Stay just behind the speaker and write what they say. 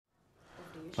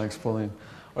Thanks, Pauline.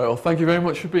 All right, well, thank you very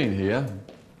much for being here.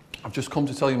 I've just come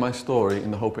to tell you my story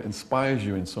in the hope it inspires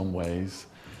you in some ways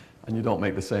and you don't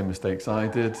make the same mistakes I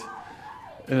did.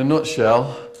 In a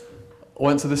nutshell, I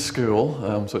went to this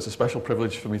school, so it's a special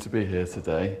privilege for me to be here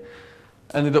today.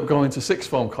 Ended up going to sixth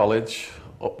form college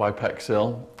up by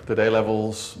Pexhill, did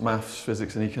A-levels, maths,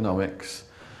 physics and economics.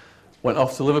 Went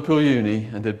off to Liverpool Uni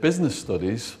and did business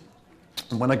studies.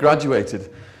 And when I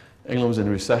graduated, England was in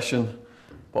a recession.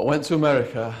 But I went to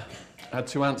America, had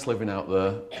two aunts living out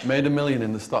there, made $1 million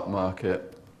in the stock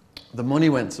market. The money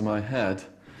went to my head.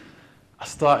 I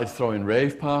started throwing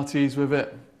rave parties with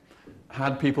it,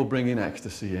 had people bringing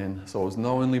ecstasy in, so I was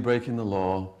knowingly breaking the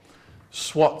law.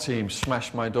 SWAT team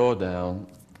smashed my door down,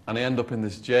 and I end up in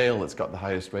this jail that's got the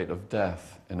highest rate of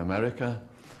death in America,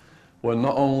 where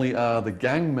not only are the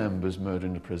gang members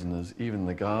murdering the prisoners, even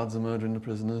the guards are murdering the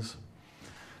prisoners.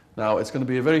 Now, it's going to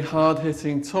be a very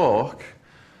hard-hitting talk.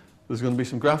 There's going to be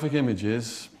some graphic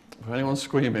images. If anyone's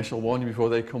squeamish, I'll warn you before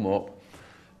they come up.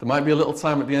 There might be a little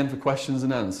time at the end for questions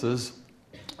and answers.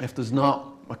 If there's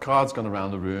not, my card's gone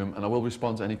around the room and I will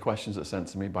respond to any questions that are sent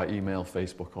to me by email,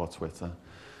 Facebook or Twitter.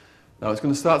 Now it's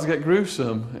going to start to get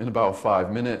gruesome in about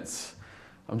 5 minutes.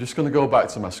 I'm just going to go back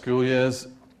to my school years.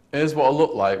 Here's what I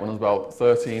looked like when I was about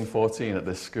 13, 14 at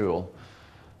this school.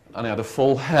 And I had a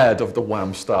full head of the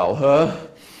Wham style hair.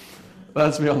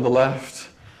 That's me on the left.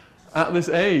 At this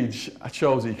age, I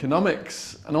chose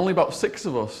economics, and only about 6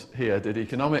 of us here did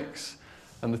economics.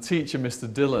 And the teacher,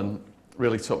 Mr. Dillon,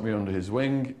 really took me under his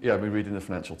wing. He had me reading the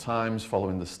Financial Times,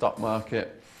 following the stock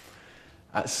market.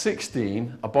 At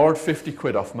 16, I borrowed 50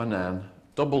 quid off my nan,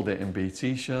 doubled it in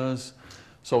BT shares.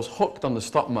 So I was hooked on the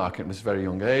stock market at this very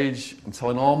young age. I'm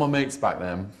telling all my mates back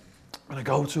then, I'm gonna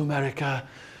go to America,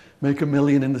 make $1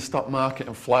 million in the stock market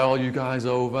and fly all you guys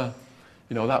over.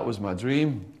 You know, that was my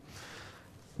dream.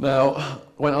 Now, I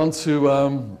went on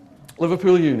to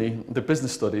Liverpool Uni, did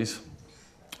business studies,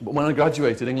 but when I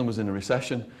graduated, England was in a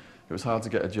recession. It was hard to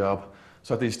get a job.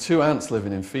 So I had these two aunts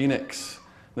living in Phoenix.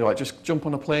 They were like, just jump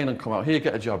on a plane and come out here,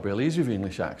 get a job real easy with your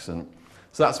English accent.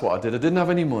 So that's what I did. I didn't have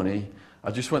any money.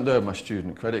 I just went there with my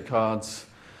student credit cards.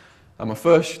 And my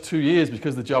first 2 years,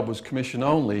 because the job was commission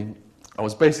only, I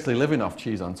was basically living off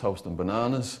cheese on toast and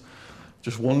bananas,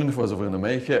 just wondering if I was ever going to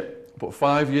make it. But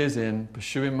 5 years in,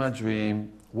 pursuing my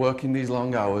dream, working these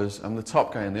long hours, I'm the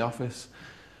top guy in the office,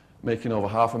 making over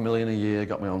 $500,000 a year,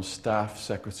 got my own staff,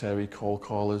 secretary, cold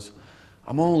callers.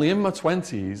 I'm only in my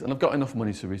 20s and I've got enough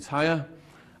money to retire.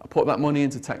 I put that money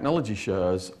into technology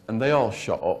shares and they all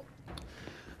shot up.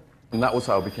 And that was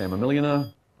how I became a millionaire.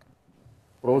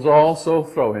 But I was also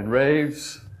throwing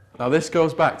raves. Now this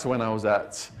goes back to when I was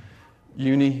at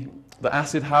uni. The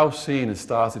acid house scene had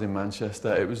started in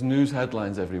Manchester. It was news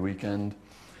headlines every weekend.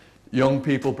 Young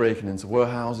people breaking into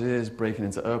warehouses, breaking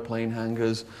into airplane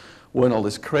hangars, wearing all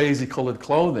this crazy coloured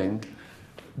clothing,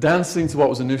 dancing to what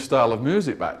was a new style of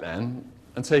music back then,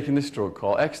 and taking this drug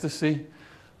called ecstasy.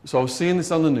 So I was seeing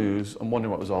this on the news and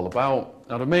wondering what it was all about.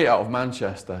 Now, I had a mate out of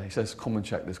Manchester. He says, come and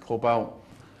check this club out.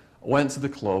 I went to the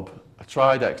club, I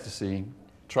tried ecstasy,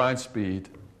 tried speed,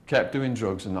 kept doing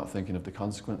drugs and not thinking of the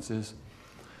consequences.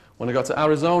 When I got to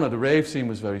Arizona, the rave scene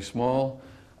was very small.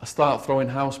 I started throwing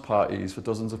house parties for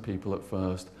dozens of people at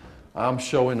first. I'm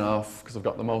showing off because I've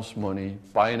got the most money,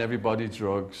 buying everybody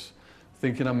drugs,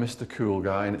 thinking I'm Mr. Cool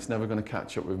Guy and it's never going to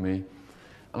catch up with me.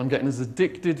 And I'm getting as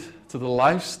addicted to the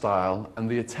lifestyle and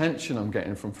the attention I'm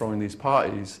getting from throwing these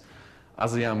parties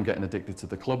as I am getting addicted to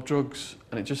the club drugs.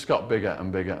 And it just got bigger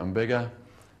and bigger and bigger.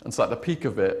 And so at the peak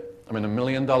of it, I'm in $1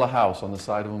 million house on the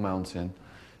side of a mountain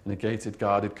in a gated,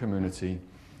 guarded community.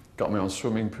 Got my own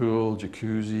swimming pool,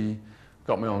 jacuzzi,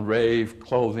 got my own rave,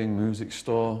 clothing, music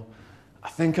store. I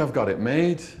think I've got it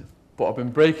made, but I've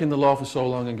been breaking the law for so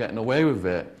long and getting away with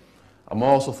it. I'm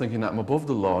also thinking that I'm above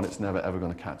the law and it's never ever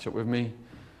going to catch up with me.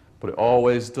 But it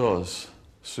always does,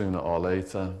 sooner or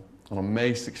later. And on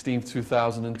May 16,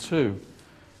 2002,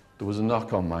 there was a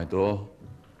knock on my door.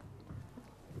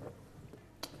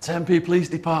 Tempe Police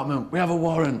Department, we have a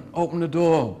warrant, open the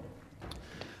door.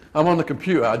 I'm on the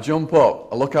computer, I jump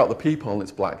up, I look out the peephole and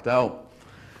it's blacked out.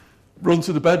 Run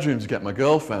to the bedroom to get my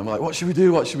girlfriend. We're like, what should we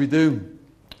do? What should we do?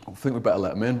 I think we better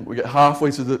let them in. We get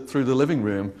halfway through the living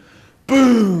room.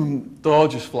 Boom! Door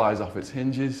just flies off its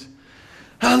hinges.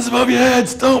 Hands above your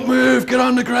heads, don't move, get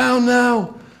on the ground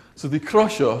now. So they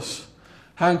crush us,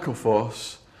 handcuff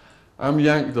us. I'm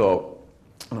yanked up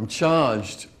and I'm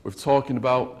charged with talking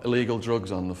about illegal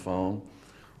drugs on the phone.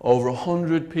 Over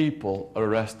 100 people are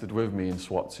arrested with me in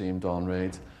SWAT team dawn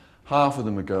raids. Half of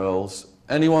them are girls.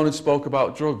 Anyone who spoke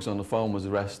about drugs on the phone was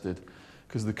arrested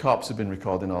because the cops had been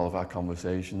recording all of our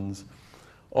conversations.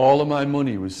 All of my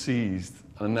money was seized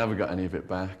and I never got any of it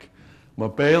back. My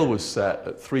bail was set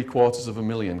at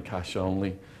 $750,000 cash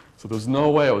only, so there was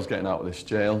no way I was getting out of this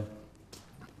jail.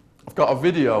 I've got a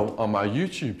video on my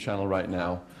YouTube channel right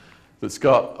now that's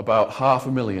got about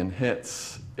 500,000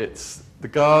 hits. It's the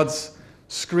guard's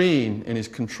screen in his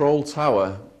control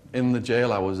tower in the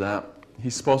jail I was at.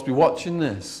 He's supposed to be watching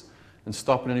this and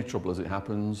stopping any trouble as it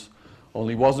happens,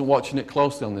 only he wasn't watching it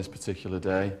closely on this particular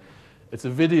day. It's a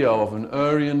video of an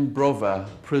Aryan Brother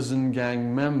prison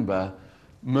gang member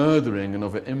murdering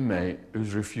another inmate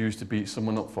who's refused to beat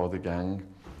someone up for the gang.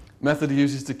 Method he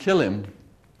uses to kill him,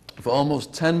 for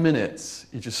almost 10 minutes,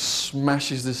 he just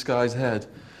smashes this guy's head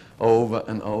over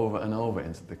and over and over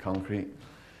into the concrete.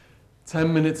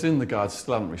 10 minutes in, the guards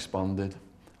still haven't responded.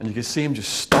 And you can see him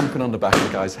just stomping on the back of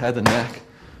the guy's head and neck,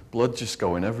 blood just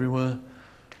going everywhere.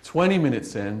 20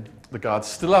 minutes in, the guards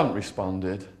still haven't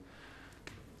responded.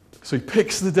 So he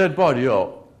picks the dead body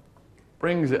up,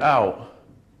 brings it out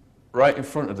right in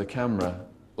front of the camera,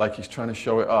 like he's trying to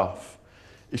show it off.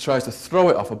 He tries to throw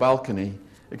it off a balcony.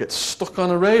 It gets stuck on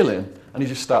a railing, and he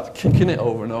just starts kicking it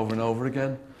over and over and over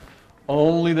again.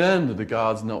 Only then do the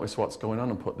guards notice what's going on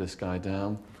and put this guy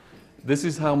down. This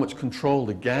is how much control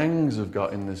the gangs have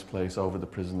got in this place over the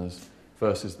prisoners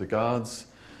versus the guards.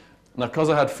 Now, because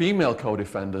I had female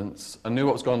co-defendants, I knew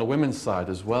what was going on the women's side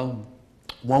as well.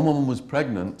 One woman was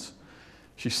pregnant.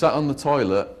 She sat on the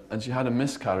toilet, and she had a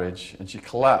miscarriage, and she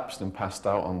collapsed and passed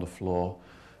out on the floor.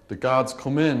 The guards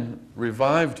come in,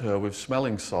 revived her with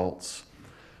smelling salts,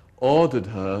 ordered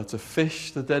her to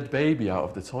fish the dead baby out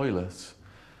of the toilet,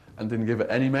 and didn't give her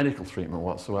any medical treatment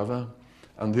whatsoever.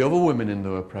 And the other women in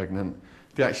there were pregnant.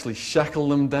 They actually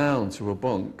shackled them down to a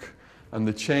bunk, and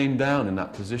they're chained down in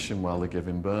that position while they're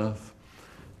giving birth.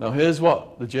 Now here's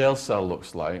what the jail cell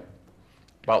looks like.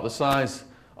 About the size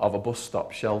of a bus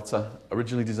stop shelter,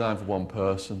 originally designed for one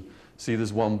person. See,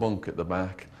 there's one bunk at the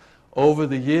back. Over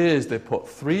the years, they put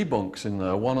 3 bunks in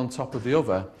there, one on top of the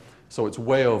other, so it's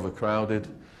way overcrowded.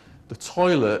 The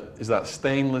toilet is that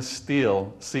stainless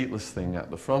steel seatless thing at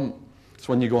the front. So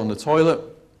when you go on the toilet,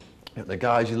 you get the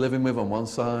guys you're living with on one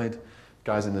side,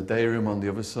 guys in the day room on the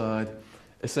other side.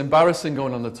 It's embarrassing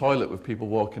going on the toilet with people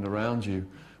walking around you,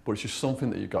 but it's just something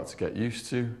that you've got to get used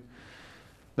to.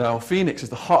 Now, Phoenix is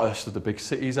the hottest of the big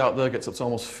cities out there. It gets up to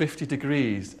almost 50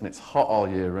 degrees, and it's hot all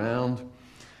year round.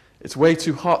 It's way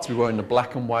too hot to be wearing the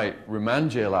black and white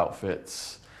remand jail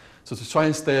outfits. So to try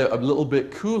and stay a little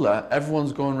bit cooler,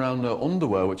 everyone's going around their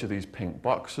underwear, which are these pink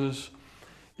boxers.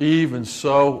 Even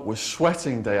so, we're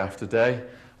sweating day after day.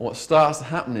 And what starts to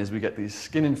happen is we get these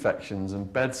skin infections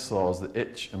and bed sores that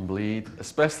itch and bleed,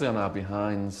 especially on our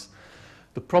behinds.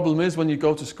 The problem is when you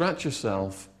go to scratch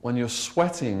yourself, when you're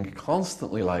sweating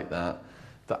constantly like that,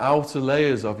 the outer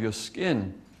layers of your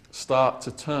skin start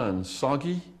to turn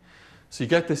soggy. So you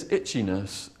get this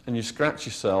itchiness and you scratch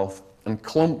yourself and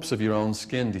clumps of your own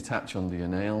skin detach under your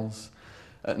nails.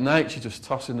 At night you're just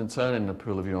tossing and turning in a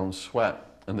pool of your own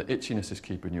sweat and the itchiness is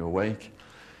keeping you awake.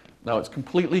 Now it's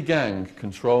completely gang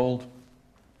controlled.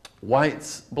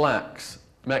 Whites, blacks,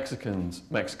 Mexicans,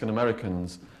 Mexican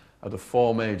Americans are the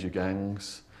 4 major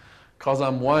gangs. Because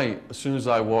I'm white, as soon as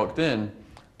I walked in,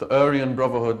 the Aryan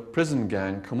Brotherhood prison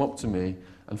gang come up to me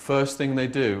and first thing they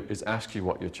do is ask you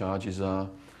what your charges are.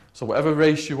 So whatever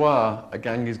race you are, a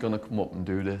gang is going to come up and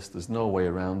do this. There's no way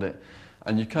around it.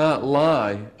 And you can't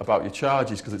lie about your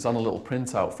charges because it's on a little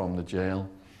printout from the jail.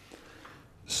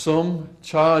 Some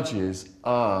charges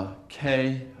are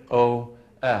KOS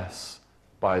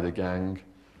by the gang,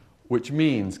 which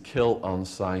means kill on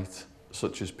sight,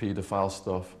 such as paedophile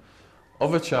stuff.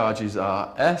 Other charges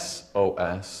are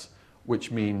SOS,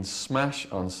 which means smash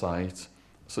on sight,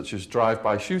 such as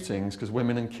drive-by shootings, because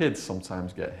women and kids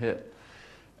sometimes get hit.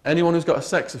 Anyone who's got a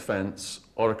sex offence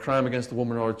or a crime against a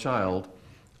woman or a child,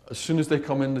 as soon as they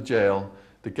come in the jail,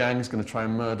 the gang's going to try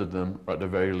and murder them, or at the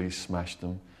very least smash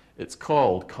them. It's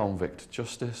called convict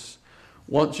justice.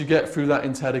 Once you get through that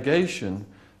interrogation,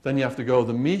 then you have to go to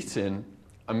the meeting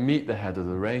and meet the head of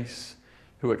the race,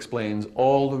 who explains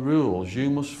all the rules you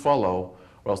must follow,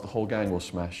 or else the whole gang will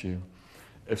smash you.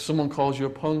 If someone calls you a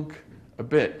punk, a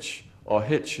bitch, or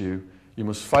hits you, you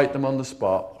must fight them on the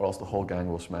spot, or else the whole gang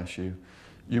will smash you.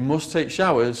 You must take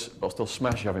showers, or else they'll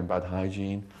smash you having bad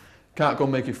hygiene. Can't go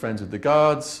make you friends with the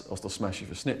guards, or else they'll smash you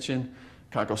for snitching.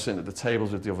 Can't go sit at the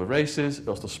tables with the other races, or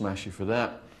else they'll smash you for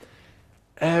that.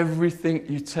 Everything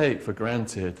you take for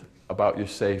granted about your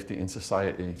safety in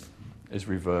society is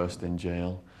reversed in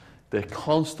jail. They're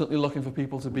constantly looking for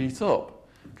people to beat up,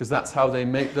 because that's how they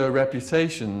make their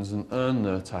reputations and earn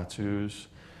their tattoos.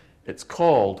 It's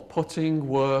called putting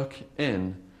work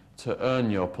in to earn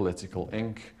your political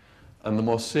ink. And the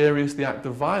more serious the act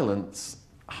of violence,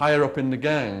 Higher up in the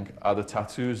gang are the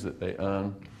tattoos that they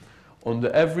earn. Under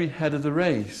every head of the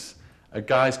race are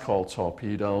guys called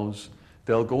torpedoes.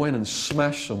 They'll go in and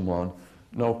smash someone,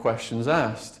 no questions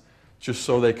asked, just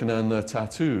so they can earn their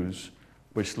tattoos,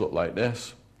 which look like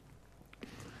this.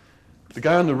 The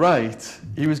guy on the right,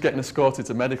 he was getting escorted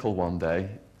to medical one day,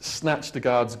 snatched the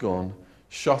guard's gun,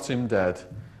 shot him dead,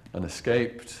 and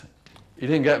escaped. He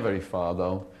didn't get very far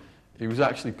though. He was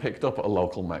actually picked up at a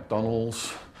local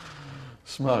McDonald's.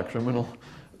 Smart criminal.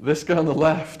 This guy on the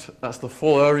left, that's the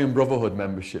full Aryan Brotherhood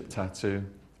membership tattoo,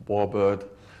 Warbird.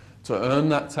 To earn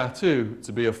that tattoo,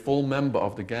 to be a full member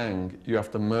of the gang, you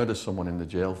have to murder someone in the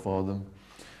jail for them.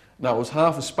 Now, it was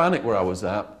half Hispanic where I was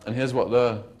at, and here's what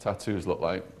their tattoos look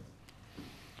like.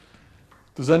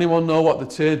 Does anyone know what the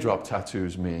teardrop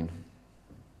tattoos mean?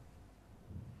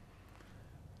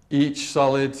 Each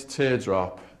solid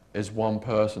teardrop is one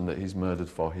person that he's murdered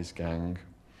for his gang.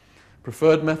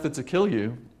 Preferred method to kill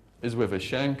you is with a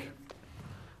shank.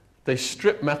 They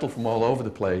strip metal from all over the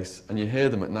place, and you hear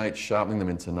them at night sharpening them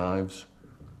into knives.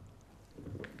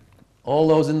 All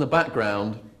those in the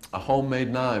background are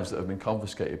homemade knives that have been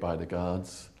confiscated by the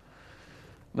guards.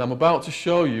 Now I'm about to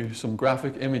show you some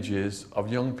graphic images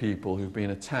of young people who've been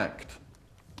attacked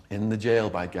in the jail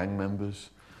by gang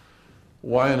members.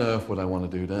 Why on earth would I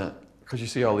want to do that? Because you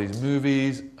see all these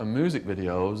movies and music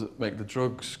videos that make the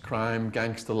drugs, crime,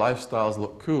 gangster lifestyles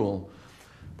look cool,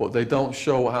 but they don't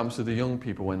show what happens to the young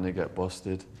people when they get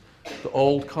busted. The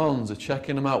old cons are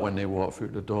checking them out when they walk through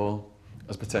the door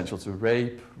as potential to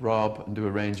rape, rob, and do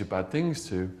a range of bad things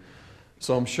to.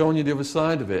 So I'm showing you the other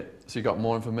side of it, so you've got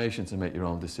more information to make your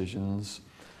own decisions.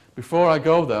 Before I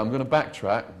go there, I'm going to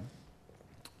backtrack.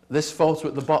 This photo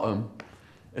at the bottom,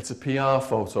 it's a PR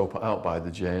photo put out by the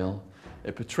jail.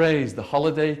 It portrays the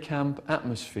holiday camp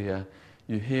atmosphere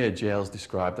you hear jails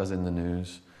described as in the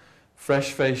news.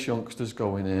 Fresh-faced youngsters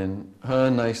going in, hair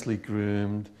nicely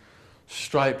groomed,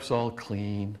 stripes all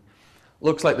clean.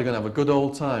 Looks like they're going to have a good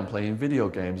old time playing video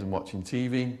games and watching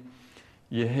TV.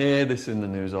 You hear this in the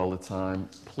news all the time.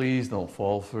 Please don't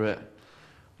fall for it.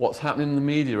 What's happening in the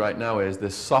media right now is they're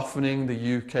softening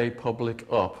the UK public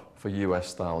up for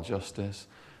US-style justice.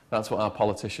 That's what our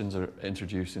politicians are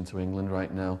introducing to England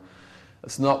right now.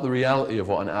 It's not the reality of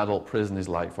what an adult prison is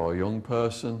like for a young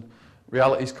person.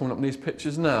 Reality is coming up in these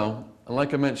pictures now, and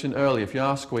like I mentioned earlier, if you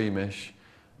are squeamish,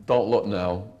 don't look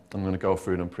now. I'm going to go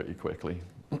through them pretty quickly.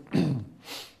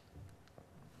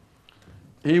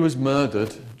 He was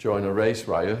murdered during a race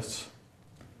riot,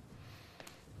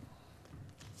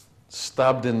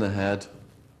 stabbed in the head,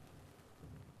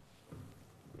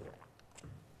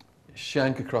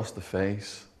 shank across the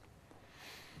face.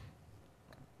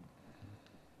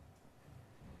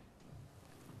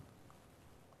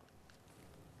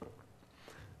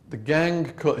 The gang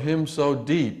cut him so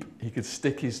deep he could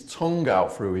stick his tongue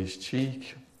out through his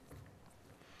cheek.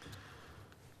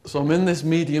 So I'm in this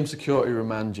medium security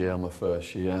remand jail my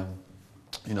first year.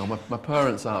 You know, my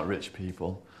parents aren't rich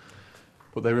people,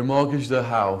 but they remortgaged their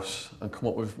house and come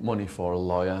up with money for a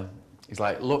lawyer. He's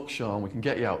like, look, Sean, we can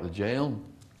get you out of the jail.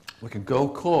 We can go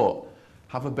court,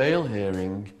 have a bail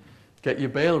hearing, get your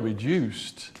bail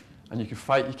reduced, and you can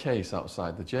fight your case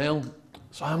outside the jail.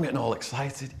 So I'm getting all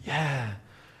excited. Yeah.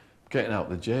 Getting out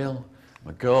of the jail,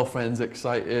 my girlfriend's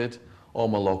excited, all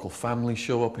my local family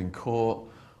show up in court,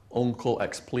 uncle,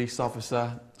 ex-police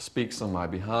officer, speaks on my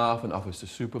behalf and offers to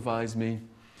supervise me.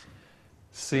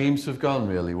 Seems to have gone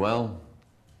really well,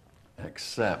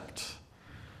 except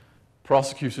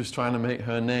prosecutor's trying to make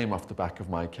her name off the back of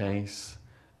my case.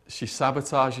 She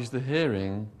sabotages the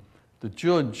hearing. The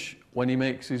judge, when he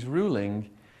makes his ruling,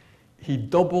 he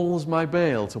doubles my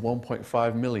bail to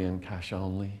 1.5 million cash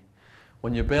only.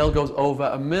 When your bail goes over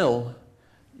 $1 million,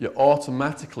 you're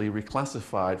automatically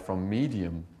reclassified from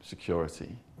medium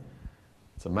security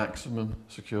to maximum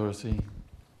security.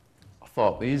 I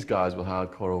thought these guys were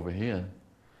hardcore over here.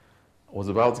 I was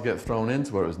about to get thrown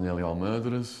into where it was nearly all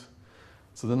murderers.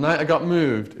 So the night I got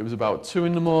moved, it was about 2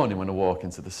 in the morning when I walk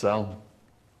into the cell.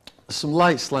 There's some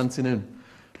light slanting in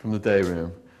from the day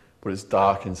room, but it's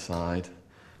dark inside.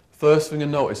 First thing I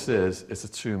notice is it's a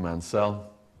 2-man cell.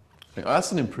 I think, oh,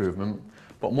 that's an improvement.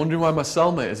 But I'm wondering why my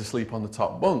cellmate is asleep on the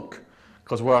top bunk.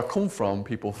 Because where I come from,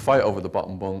 people fight over the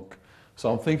bottom bunk.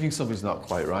 So I'm thinking something's not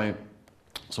quite right.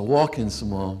 So I walk in some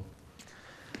more.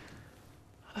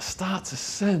 I start to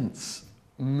sense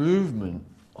movement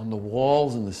on the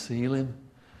walls and the ceiling.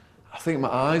 I think my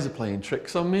eyes are playing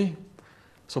tricks on me.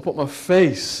 So I put my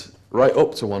face right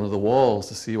up to one of the walls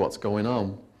to see what's going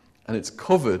on. And it's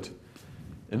covered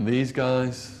in these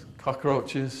guys,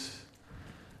 cockroaches.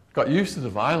 Got used to the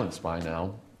violence by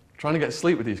now. Trying to get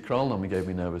sleep with these crawling on me gave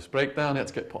me nervous breakdown. I had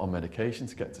to get put on medication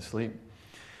to get to sleep.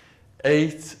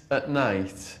 8 at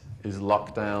night is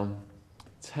lockdown.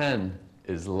 10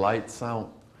 is lights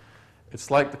out.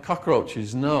 It's like the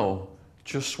cockroaches know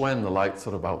just when the lights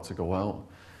are about to go out.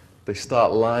 They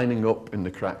start lining up in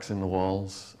the cracks in the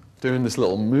walls, doing this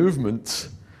little movement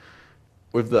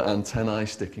with the antennae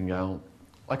sticking out,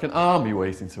 like an army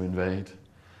waiting to invade.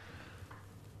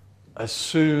 As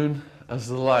soon as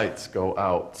the lights go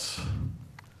out,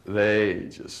 they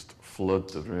just flood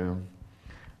the room.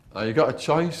 Now you've got a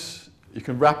choice. You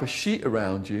can wrap a sheet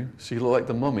around you so you look like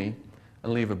the mummy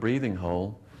and leave a breathing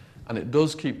hole, and it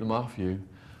does keep them off you,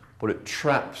 but it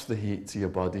traps the heat to your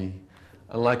body.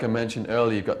 And like I mentioned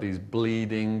earlier, you've got these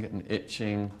bleeding and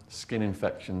itching, skin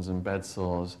infections and bed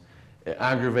sores. It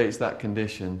aggravates that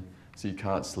condition so you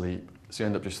can't sleep. So you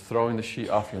end up just throwing the sheet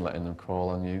off you and letting them crawl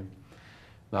on you.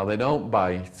 Now they don't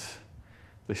bite.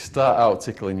 They start out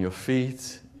tickling your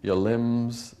feet, your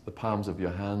limbs, the palms of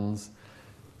your hands.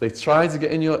 They try to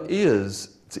get in your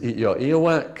ears to eat your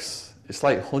earwax. It's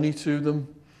like honey to them.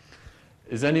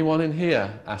 Is anyone in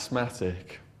here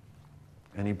asthmatic?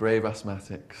 Any brave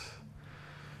asthmatics?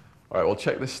 All right, well,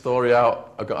 check this story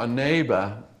out. I've got a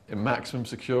neighbour in maximum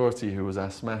security who was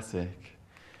asthmatic.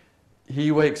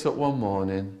 He wakes up one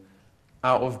morning,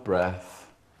 out of breath,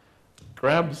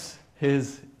 grabs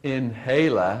his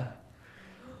inhaler,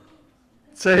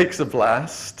 takes a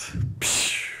blast,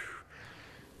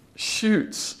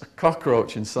 shoots a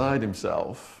cockroach inside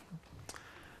himself,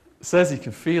 says he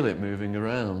can feel it moving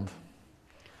around.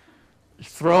 He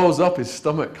throws up his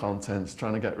stomach contents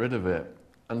trying to get rid of it,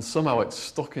 and somehow it's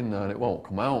stuck in there and it won't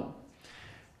come out.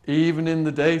 Even in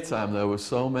the daytime, there were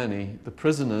so many. The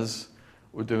prisoners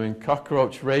were doing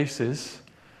cockroach races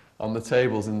on the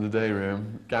tables in the day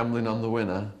room, gambling on the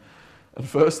winner. And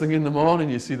first thing in the morning,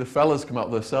 you see the fellas come out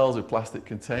of their cells with plastic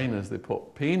containers. They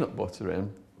put peanut butter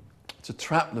in to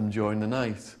trap them during the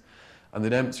night. And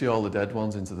they'd empty all the dead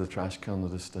ones into the trash can under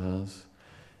the stairs.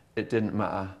 It didn't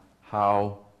matter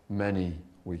how many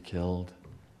we killed.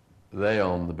 They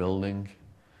owned the building.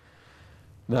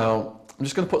 Now, I'm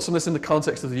just going to put some of this in the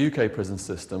context of the UK prison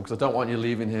system, because I don't want you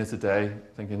leaving here today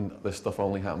thinking this stuff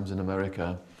only happens in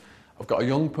America. I've got a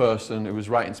young person who was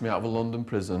writing to me out of a London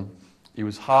prison. He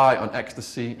was high on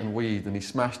ecstasy and weed, and he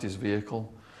smashed his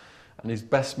vehicle. And his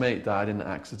best mate died in an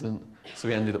accident, so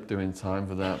he ended up doing time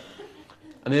for that.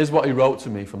 And here's what he wrote to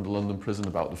me from the London prison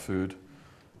about the food.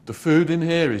 The food in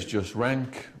here is just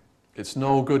rank. It's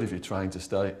no good if you're trying to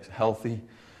stay healthy.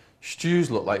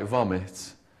 Stews look like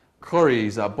vomit.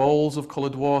 Curries are bowls of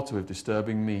coloured water with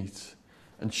disturbing meat.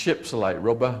 And chips are like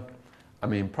rubber. I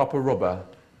mean proper rubber.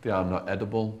 They are not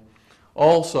edible.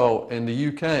 Also, in the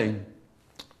UK,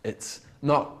 it's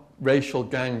not racial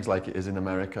gangs like it is in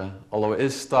America, although it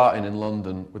is starting in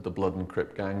London with the Blood and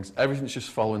Crip gangs. Everything's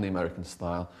just following the American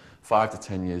style, 5 to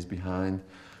 10 years behind.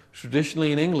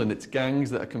 Traditionally in England, it's gangs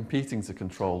that are competing to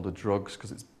control the drugs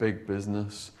because it's big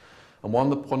business. And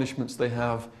one of the punishments they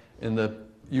have in the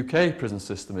UK prison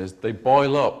system is they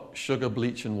boil up sugar,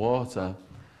 bleach and water,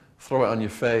 throw it on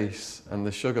your face, and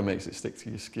the sugar makes it stick to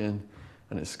your skin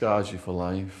and it scars you for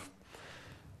life.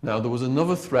 Now, there was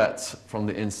another threat from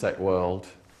the insect world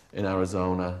in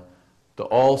Arizona that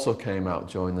also came out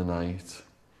during the night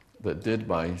that did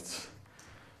bite.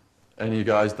 Any of you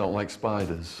guys don't like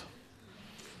spiders?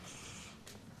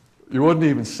 You wouldn't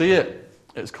even see it.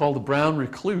 It's called the brown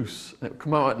recluse. It would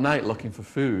come out at night looking for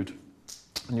food,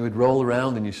 and you would roll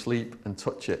around in your sleep and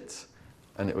touch it,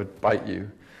 and it would bite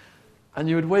you. And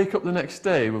you would wake up the next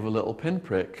day with a little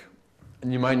pinprick,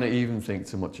 and you might not even think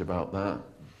too much about that.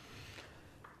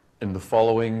 In the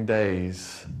following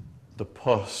days, the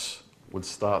pus would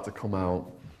start to come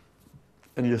out,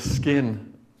 and your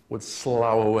skin would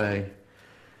slough away,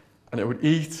 and it would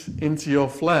eat into your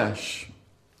flesh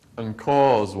and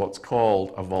cause what's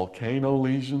called a volcano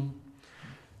lesion.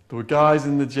 There were guys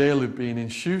in the jail who'd been in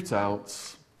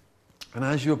shootouts, and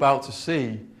as you're about to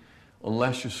see,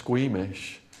 unless you're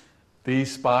squeamish,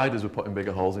 these spiders were putting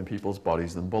bigger holes in people's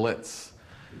bodies than bullets.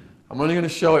 I'm only going to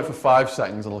show it for 5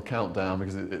 seconds and I'll count down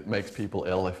because it makes people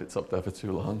ill if it's up there for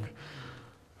too long.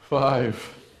 5,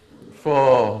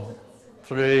 4,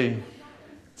 3,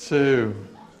 2,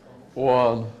 1.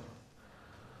 All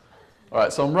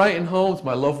right, so I'm writing home to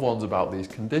my loved ones about these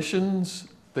conditions.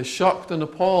 They're shocked and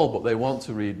appalled, but they want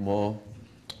to read more.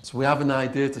 So we have an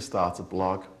idea to start a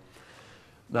blog.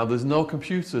 Now, there's no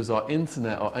computers or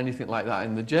internet or anything like that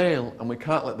in the jail, and we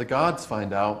can't let the guards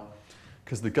find out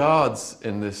because the guards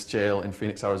in this jail in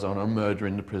Phoenix, Arizona are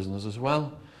murdering the prisoners as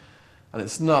well. And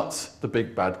it's not the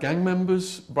big bad gang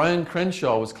members. Brian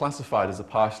Crenshaw was classified as a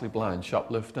partially blind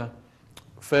shoplifter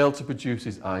failed to produce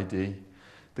his ID.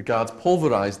 The guards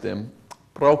pulverised him,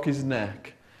 broke his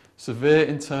neck, severe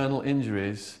internal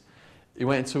injuries. He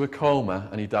went into a coma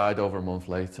and he died over a month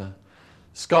later.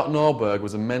 Scott Norberg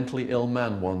was a mentally ill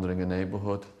man wandering a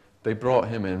neighbourhood. They brought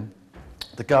him in.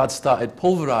 The guards started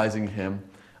pulverising him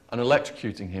and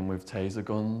electrocuting him with taser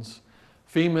guns.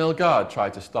 Female guard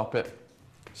tried to stop it.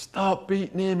 "Stop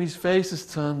beating him, his face has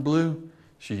turned blue,"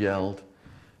 she yelled.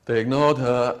 They ignored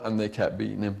her and they kept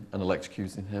beating him and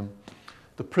electrocuting him.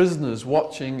 The prisoners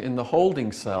watching in the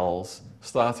holding cells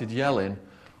started yelling,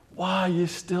 "Why are you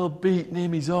still beating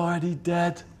him? He's already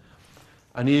dead."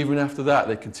 And even after that,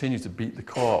 they continued to beat the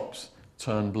corpse,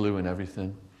 turn blue and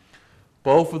everything.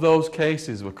 Both of those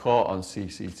cases were caught on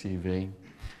CCTV.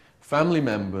 Family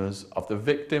members of the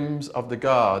victims of the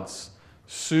guards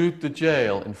sued the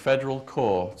jail in federal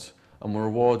court and were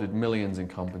awarded millions in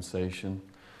compensation.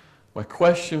 My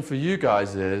question for you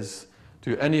guys is,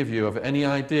 do any of you have any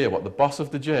idea what the boss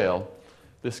of the jail,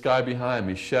 this guy behind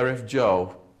me, Sheriff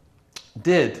Joe,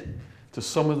 did to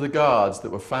some of the guards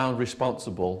that were found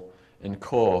responsible in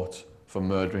court for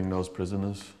murdering those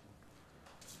prisoners?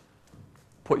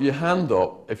 Put your hand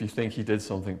up if you think he did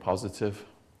something positive.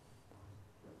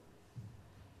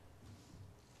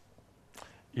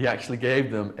 He actually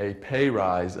gave them a pay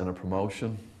rise and a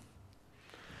promotion.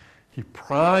 He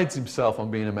prides himself on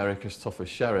being America's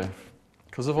toughest sheriff.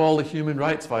 Because of all the human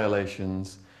rights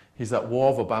violations, he's at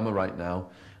war with Obama right now.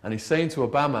 And he's saying to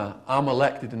Obama, "I'm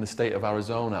elected in the state of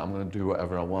Arizona, I'm going to do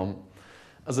whatever I want."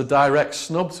 As a direct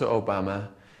snub to Obama,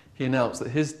 he announced that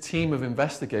his team of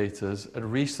investigators had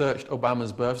researched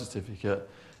Obama's birth certificate,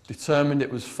 determined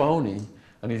it was phony,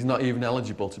 and he's not even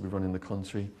eligible to be running the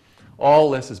country.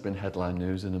 All this has been headline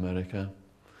news in America.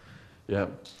 Yeah.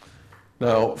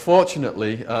 Now,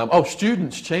 fortunately,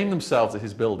 students chained themselves at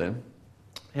his building.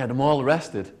 He had them all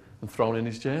arrested and thrown in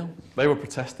his jail. They were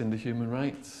protesting the human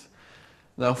rights.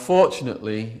 Now,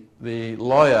 fortunately, the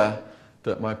lawyer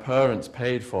that my parents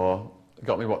paid for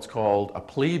got me what's called a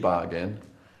plea bargain,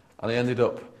 and I ended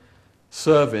up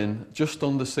serving just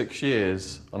under 6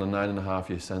 years on a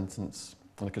 9.5-year sentence.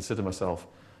 And I consider myself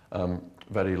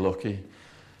very lucky.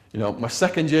 You know, my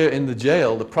second year in the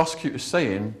jail, the prosecutor's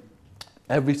saying,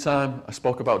 every time I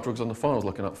spoke about drugs on the phone, I was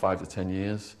looking at 5 to 10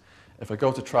 years. If I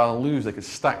go to trial and lose, they could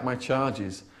stack my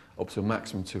charges up to a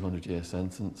maximum 200-year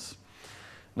sentence.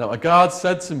 Now, a guard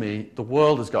said to me, the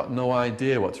world has got no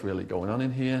idea what's really going on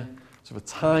in here. So with a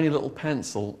tiny little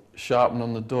pencil sharpened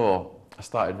on the door, I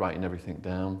started writing everything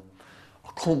down. I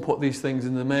couldn't put these things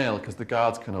in the mail because the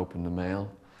guards can open the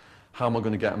mail. How am I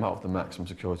going to get them out of the maximum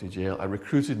security jail? I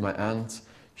recruited my aunt.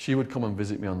 She would come and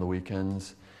visit me on the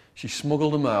weekends. She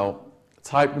smuggled them out,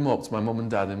 typed them up to my mum and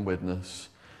dad in Widnes.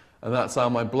 And that's how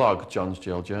my blog, John's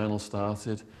Jail Journal,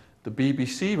 started. The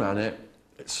BBC ran it,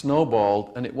 it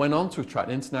snowballed, and it went on to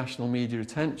attract international media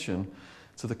attention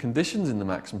to the conditions in the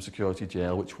maximum security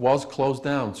jail, which was closed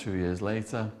down 2 years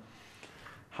later.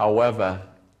 However,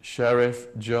 Sheriff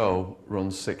Joe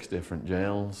runs 6 different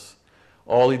jails.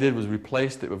 All he did was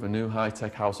replaced it with a new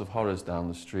high-tech House of Horrors down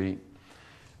the street.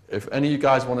 If any of you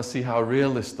guys want to see how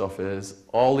real this stuff is,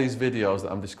 all these videos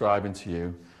that I'm describing to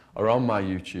you are on my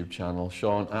YouTube channel,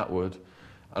 Sean Atwood,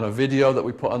 and a video that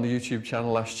we put on the YouTube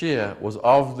channel last year was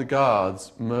of the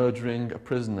guards murdering a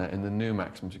prisoner in the new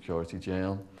maximum security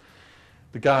jail.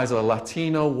 The guy's a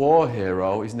Latino war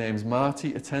hero. His name's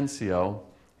Marty Atencio.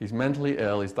 He's mentally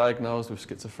ill. He's diagnosed with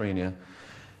schizophrenia.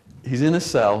 He's in a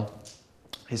cell.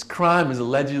 His crime is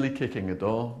allegedly kicking a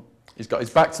door. He's got his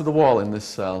back to the wall in this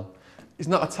cell. He's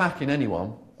not attacking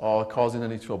anyone or causing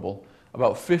any trouble.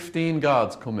 About 15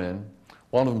 guards come in.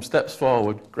 One of them steps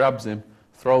forward, grabs him,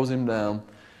 throws him down.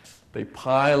 They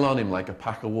pile on him like a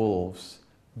pack of wolves,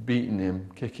 beating him,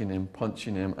 kicking him,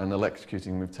 punching him, and electrocuting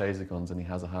him with taser guns, and he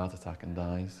has a heart attack and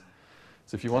dies.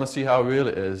 So if you want to see how real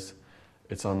it is,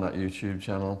 it's on that YouTube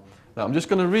channel. Now I'm just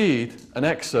going to read an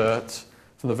excerpt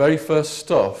from the very first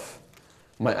stuff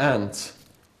my aunt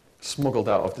smuggled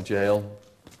out of the jail.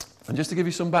 And just to give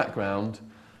you some background,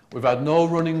 we've had no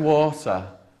running water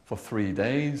for 3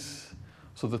 days.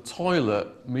 So the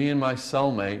toilet me and my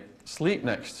cellmate sleep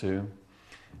next to,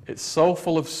 it's so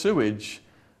full of sewage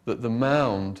that the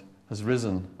mound has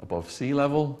risen above sea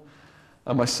level.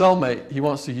 And my cellmate, he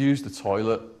wants to use the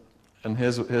toilet, and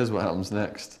here's what happens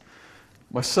next.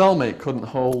 My cellmate couldn't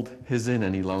hold his in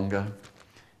any longer.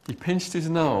 He pinched his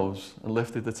nose and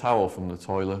lifted the towel from the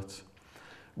toilet.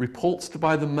 Repulsed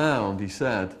by the mound, he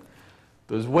said,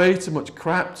 "There's way too much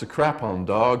crap to crap on,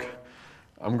 dog.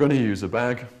 I'm going to use a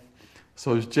bag."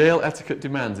 So as jail etiquette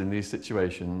demands in these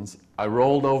situations, I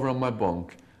rolled over on my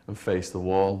bunk and faced the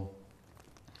wall.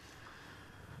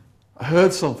 I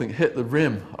heard something hit the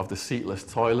rim of the seatless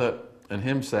toilet and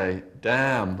him say,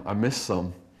 "Damn, I missed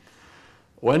some."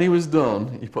 When he was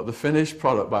done, he put the finished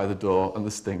product by the door and the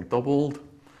stink doubled.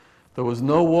 There was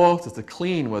no water to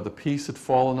clean where the piece had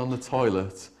fallen on the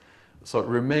toilet, so it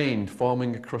remained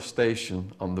forming a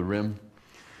crustacean on the rim.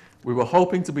 We were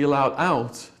hoping to be allowed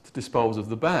out to dispose of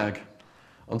the bag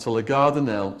until the guard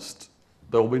announced,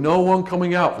 "There will be no one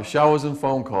coming out for showers and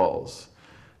phone calls,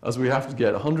 as we have to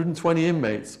get 120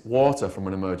 inmates water from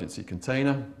an emergency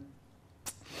container."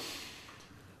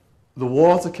 The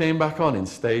water came back on in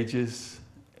stages.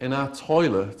 In our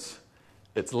toilet,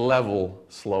 its level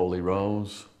slowly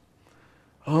rose.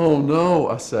 "Oh no,"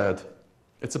 I said,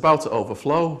 "it's about to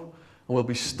overflow and we'll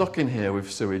be stuck in here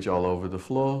with sewage all over the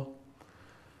floor.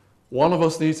 One of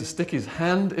us needs to stick his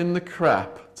hand in the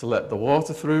crap to let the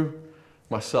water through,"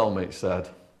 my cellmate said.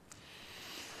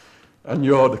 "And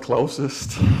you're the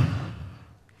closest."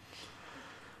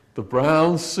 The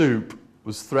brown soup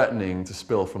was threatening to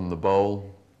spill from the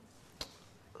bowl,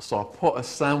 so I put a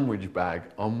sandwich bag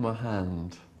on my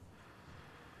hand.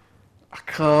 "I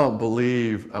can't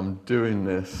believe I'm doing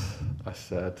this," I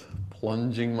said,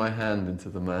 plunging my hand into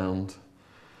the mound.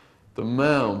 The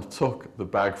mound took the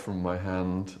bag from my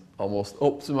hand, almost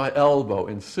up to my elbow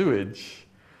in sewage.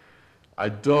 I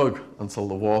dug until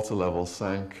the water level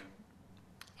sank.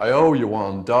 "I owe you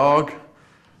one, dog,"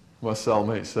 my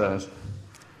cellmate said.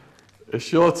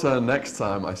 "It's your turn next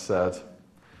time," I said.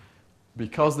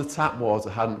 Because the tap water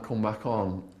hadn't come back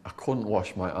on, I couldn't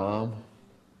wash my arm.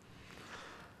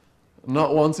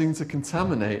 Not wanting to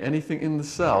contaminate anything in the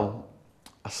cell,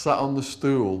 I sat on the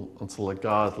stool until the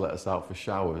guard let us out for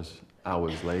showers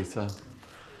hours later.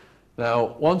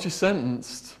 Now, once you're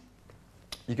sentenced,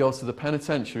 you go to the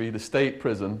penitentiary, the state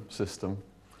prison system,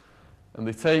 and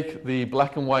they take the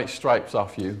black and white stripes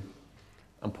off you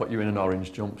and put you in an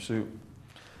orange jumpsuit.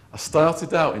 I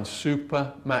started out in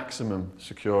super maximum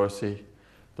security.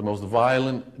 The most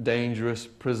violent, dangerous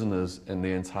prisoners in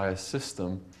the entire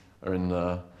system are in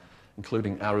there,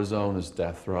 including Arizona's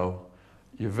death row.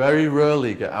 You very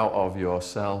rarely get out of your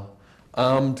cell.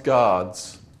 Armed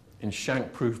guards in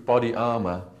shank-proof body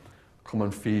armor come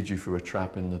and feed you through a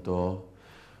trap in the door.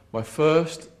 My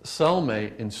first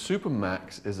cellmate in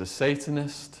Supermax is a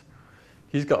Satanist.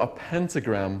 He's got a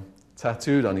pentagram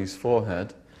tattooed on his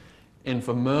forehead, in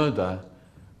for murder,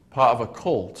 part of a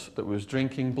cult that was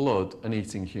drinking blood and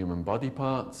eating human body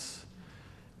parts.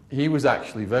 He was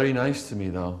actually very nice to me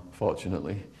though,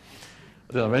 fortunately.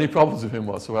 I didn't have any problems with him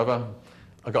whatsoever.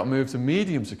 I got moved to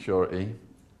medium security.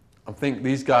 I think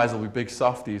these guys will be big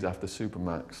softies after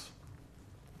Supermax.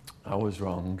 I was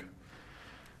wrong.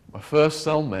 My first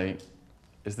cellmate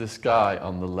is this guy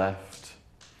on the left.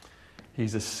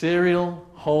 He's a serial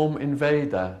home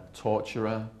invader,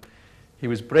 torturer. He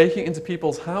was breaking into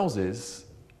people's houses,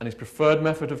 and his preferred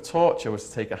method of torture was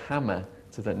to take a hammer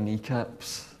to their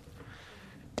kneecaps.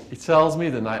 He tells me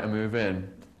the night I move in,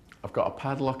 "I've got a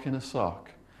padlock in a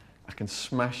sock. I can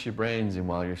smash your brains in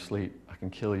while you're asleep. I can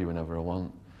kill you whenever I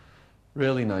want."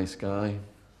 Really nice guy.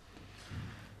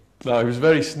 Now, he was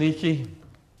very sneaky.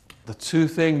 The two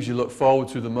things you look forward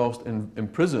to the most in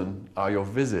prison are your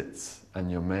visits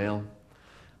and your mail.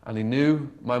 And he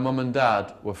knew my mum and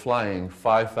dad were flying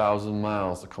 5,000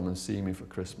 miles to come and see me for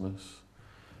Christmas.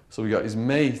 So we got his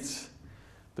mate,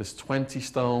 this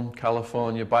 20-stone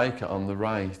California biker on the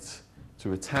right,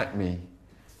 to attack me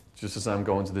just as I'm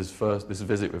going to this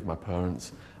visit with my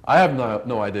parents. I have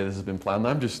no idea this has been planned.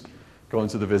 I'm just going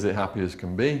to the visit happy as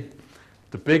can be.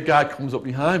 The big guy comes up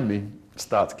behind me,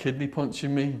 starts kidney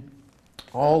punching me.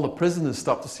 All the prisoners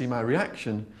stop to see my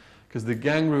reaction, because the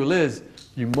gang rule is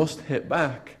you must hit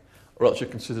back or else you're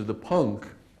considered a punk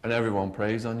and everyone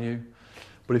preys on you.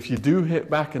 But if you do hit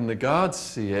back and the guards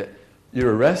see it,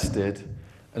 you're arrested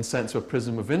and sent to a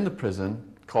prison within the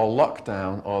prison called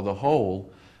lockdown or the hole,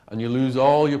 and you lose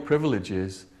all your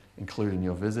privileges, including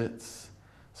your visits.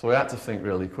 So I had to think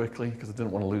really quickly because I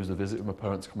didn't want to lose the visit with my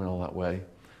parents coming all that way.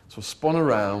 So I spun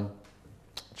around,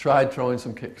 tried throwing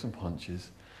some kicks and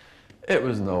punches. It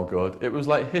was no good. It was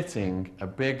like hitting a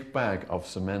big bag of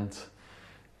cement.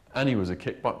 And he was a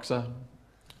kickboxer.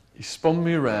 He spun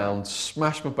me around,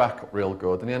 smashed my back up real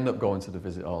good, and he ended up going to the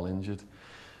visit all injured.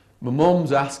 My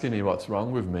mum's asking me what's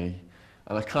wrong with me,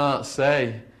 and I can't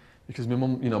say because my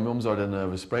mum, my mum's had a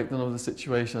nervous breakdown over the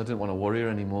situation. I didn't want to worry her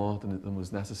any more than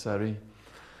was necessary.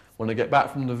 When I get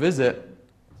back from the visit,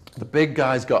 the big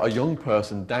guy's got a young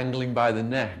person dangling by the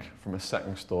neck from a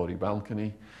second-story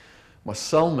balcony. My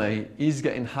cellmate, he's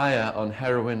getting higher on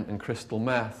heroin and crystal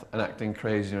meth and acting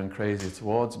crazier and crazier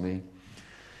towards me.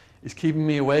 He's keeping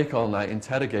me awake all night,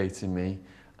 interrogating me,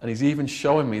 And he's even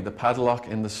showing me the padlock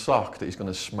in the sock that he's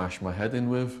going to smash my head in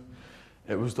with.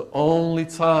 It was the only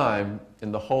time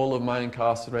in the whole of my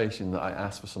incarceration that I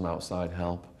asked for some outside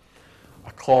help.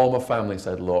 I called my family and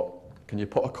said, look, can you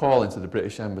put a call into the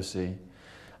British Embassy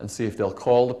and see if they'll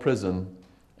call the prison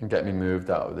and get me moved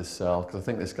out of this cell, because I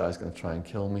think this guy's going to try and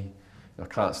kill me. I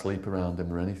can't sleep around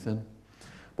him or anything.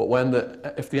 But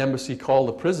if the embassy call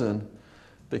the prison,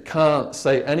 they can't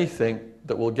say anything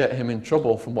that will get him in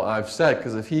trouble from what I've said,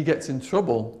 because if he gets in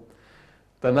trouble,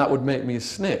 then that would make me a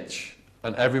snitch,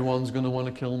 and everyone's going to want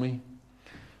to kill me.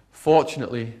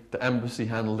 Fortunately, the embassy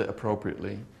handled it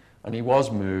appropriately, and he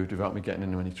was moved without me getting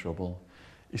into any trouble.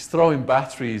 He's throwing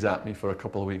batteries at me for a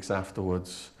couple of weeks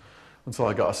afterwards, until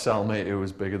I got a cellmate who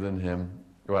was bigger than him,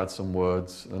 who had some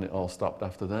words, and it all stopped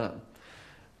after that.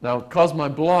 Now, because my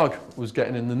blog was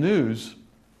getting in the news,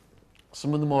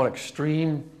 some of the more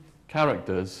extreme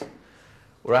characters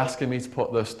were asking me to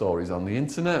put their stories on the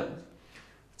internet.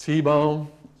 T-Bone,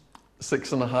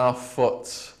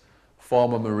 6.5-foot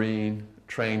former Marine,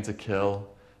 trained to kill,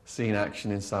 seen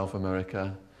action in South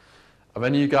America. Have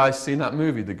any of you guys seen that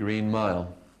movie, The Green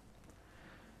Mile?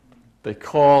 The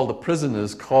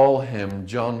prisoners call him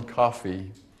John Coffey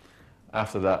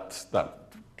after that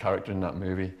character in that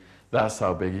movie. That's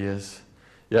how big he is.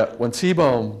 Yeah, when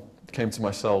T-Bone came to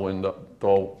my cell window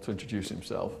door to introduce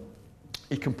himself,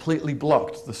 he completely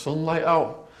blocked the sunlight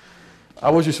out.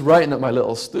 I was just writing at my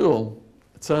little stool.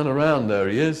 I turn around, there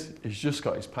he is. He's just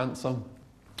got his pants on,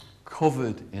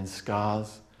 covered in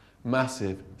scars,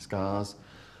 massive scars.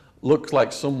 Looks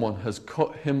like someone has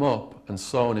cut him up and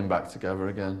sewn him back together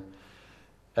again.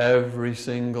 Every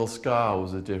single scar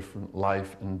was a different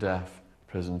life and death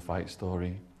prison fight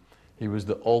story. He was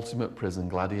the ultimate prison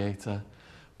gladiator.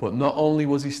 But not only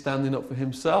was he standing up for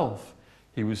himself,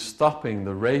 he was stopping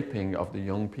the raping of the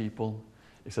young people.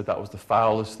 He said that was the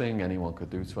foulest thing anyone could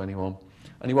do to anyone.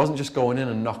 And he wasn't just going in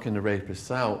and knocking the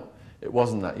rapists out. It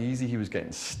wasn't that easy. He was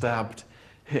getting stabbed,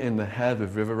 hit in the head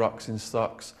with river rocks in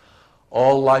stocks.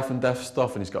 All life and death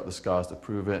stuff, and he's got the scars to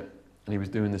prove it. And he was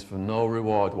doing this for no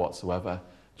reward whatsoever,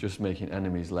 just making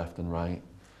enemies left and right.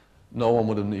 No one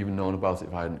would have even known about it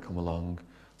if I hadn't come along.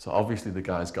 So obviously the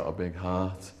guy's got a big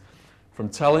heart. From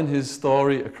telling his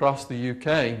story across the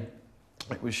UK,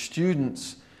 it was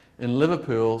students in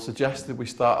Liverpool suggested we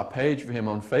start a page for him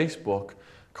on Facebook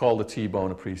called the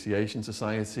T-Bone Appreciation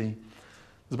Society.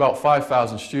 There's about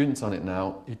 5,000 students on it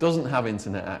now. He doesn't have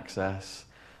internet access.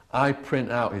 I print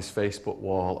out his Facebook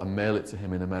wall and mail it to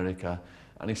him in America.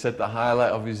 And he said the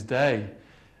highlight of his day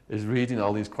is reading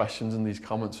all these questions and these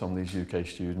comments from these UK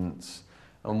students.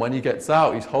 And when he gets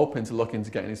out, he's hoping to look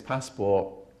into getting his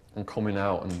passport and coming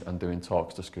out and doing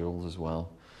talks to schools as well.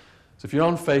 So if you're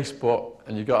on Facebook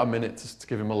and you've got a minute to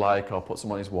give him a like or put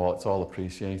some on his wall, it's all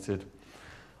appreciated.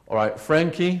 All right,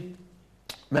 Frankie,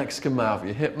 Mexican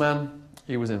Mafia hitman.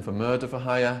 He was in for murder for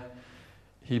hire.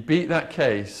 He beat that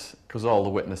case because all the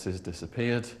witnesses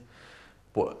disappeared.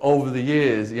 But over the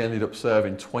years, he ended up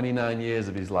serving 29 years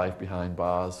of his life behind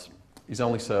bars. He's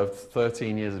only served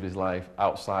 13 years of his life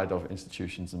outside of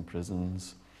institutions and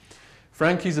prisons.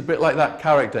 Frankie's a bit like that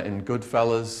character in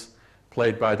Goodfellas,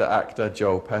 played by the actor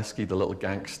Joe Pesci, the little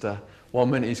gangster. One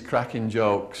minute he's cracking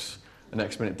jokes, the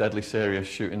next minute deadly serious,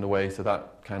 shooting the way to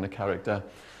that kind of character.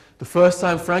 The first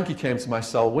time Frankie came to my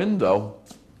cell window,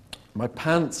 my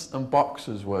pants and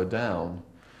boxers were down,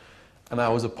 and I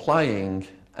was applying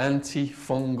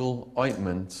antifungal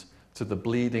ointment to the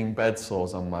bleeding bed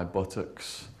sores on my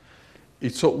buttocks. He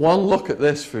took one look at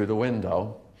this through the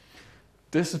window,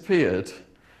 disappeared,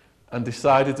 and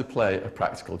decided to play a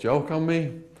practical joke on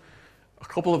me. A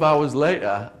couple of hours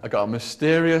later, I got a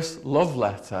mysterious love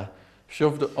letter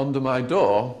shoved under my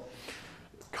door,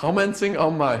 commenting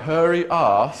on my hairy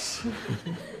arse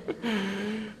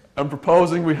and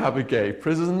proposing we have a gay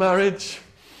prison marriage.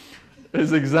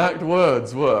 His exact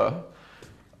words were,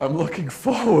 "I'm looking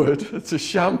forward to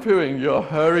shampooing your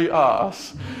hairy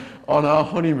arse on our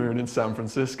honeymoon in San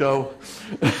Francisco."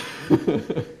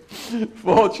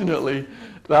 Fortunately,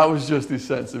 that was just his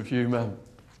sense of humour.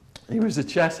 He was a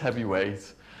chess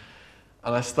heavyweight,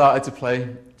 and I started to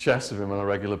play chess with him on a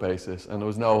regular basis, and there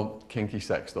was no kinky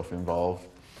sex stuff involved.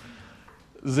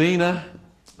 Xena,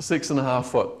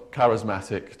 6.5-foot,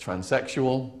 charismatic,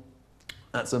 transsexual.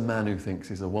 That's a man who thinks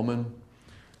he's a woman.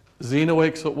 Xena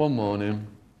wakes up one morning,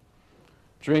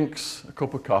 drinks a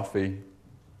cup of coffee,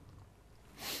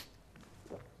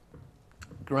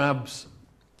 grabs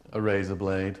a razor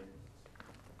blade,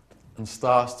 and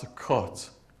starts to cut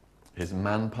his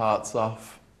man parts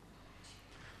off.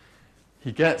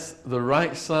 He gets the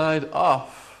right side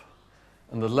off,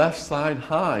 and the left side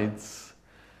hides,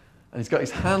 and he's got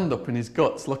his hand up in his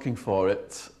guts looking for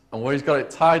it, and where he's got it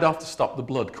tied off to stop the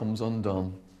blood comes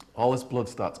undone. All his blood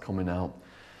starts coming out.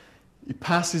 He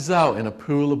passes out in a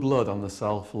pool of blood on the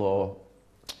cell floor,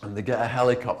 and they get a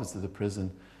helicopter to the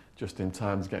prison just in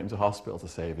time to get him to hospital to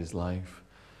save his life.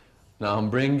 Now I'm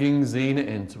bringing Zina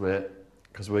into it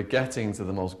because we're getting to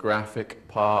the most graphic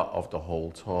part of the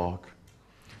whole talk.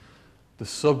 The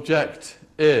subject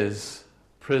is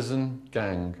prison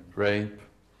gang rape.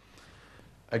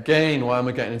 Again, why am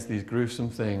I getting into these gruesome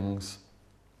things?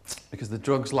 Because the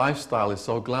drugs lifestyle is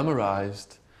so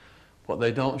glamorized, but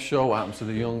they don't show what happens to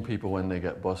the young people when they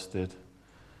get busted.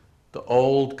 The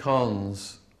old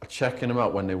cons are checking them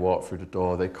out when they walk through the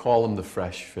door. They call them the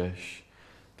fresh fish.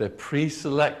 They're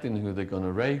pre-selecting who they're going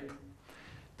to rape.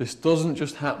 This doesn't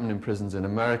just happen in prisons in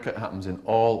America, it happens in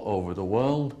all over the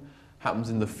world. It happens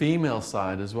in the female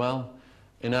side as well.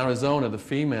 In Arizona, the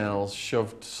females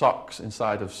shoved socks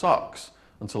inside of socks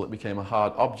until it became a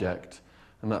hard object,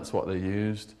 and that's what they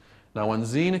used. Now, when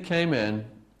Zina came in,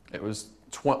 it was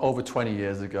over 20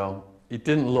 years ago. He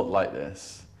didn't look like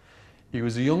this. He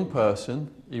was a young person,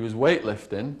 he was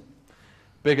weightlifting,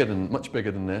 much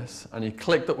bigger than this, and he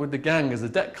clicked up with the gang as a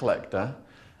debt collector,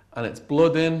 and it's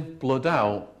blood in, blood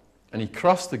out, and he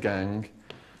crossed the gang,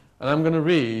 and I'm going to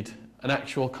read an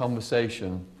actual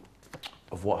conversation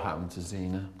of what happened to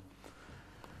Zina.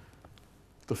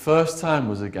 The first time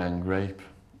was a gang rape.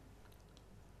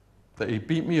 That he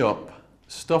beat me up,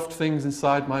 stuffed things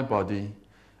inside my body,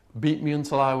 beat me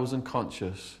until I was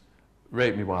unconscious,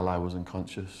 raped me while I was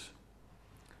unconscious.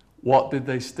 What did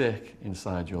they stick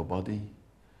inside your body?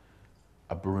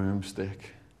 A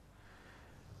broomstick.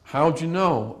 How do you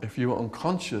know if you were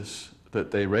unconscious that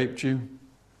they raped you?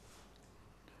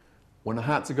 When I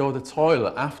had to go to the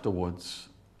toilet afterwards,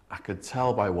 I could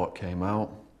tell by what came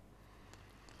out.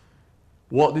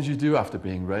 What did you do after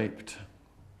being raped?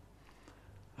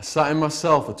 I sat in my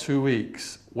cell for 2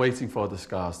 weeks, waiting for the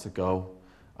scars to go.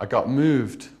 I got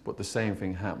moved, but the same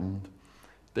thing happened.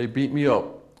 They beat me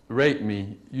up, raped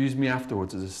me, used me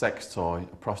afterwards as a sex toy,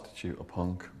 a prostitute, a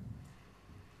punk.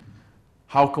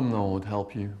 How come no one would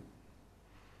help you?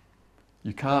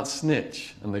 You can't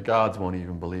snitch, and the guards won't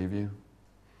even believe you.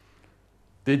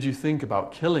 Did you think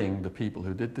about killing the people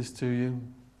who did this to you?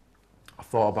 I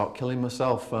thought about killing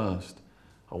myself first.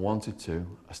 I wanted to,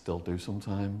 I still do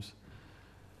sometimes.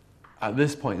 At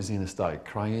this point, Zina started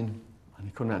crying, and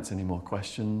he couldn't answer any more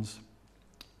questions.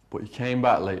 But he came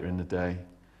back later in the day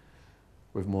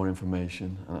with more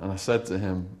information, and I said to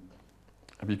him,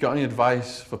 have you got any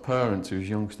advice for parents whose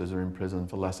youngsters are in prison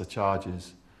for lesser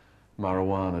charges?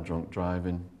 Marijuana, drunk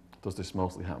driving. Does this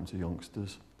mostly happen to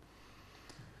youngsters?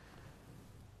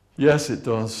 Yes, it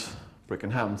does, but it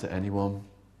can happen to anyone.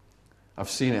 I've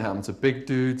seen it happen to big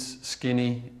dudes,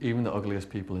 skinny, even the ugliest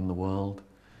people in the world.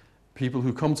 People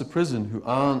who come to prison who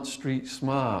aren't street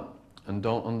smart and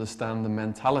don't understand the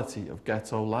mentality of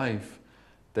ghetto life,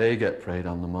 they get preyed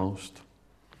on the most.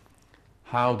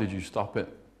 How did you stop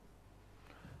it?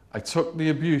 I took the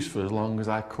abuse for as long as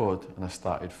I could, and I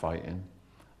started fighting.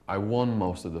 I won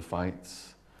most of the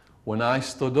fights. When I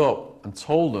stood up and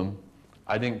told them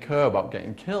I didn't care about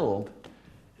getting killed,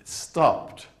 it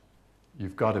stopped.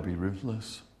 You've got to be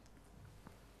ruthless.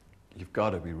 You've got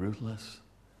to be ruthless.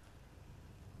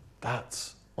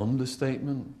 That's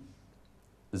understatement.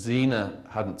 Zina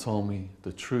hadn't told me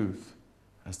the truth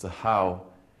as to how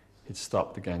he'd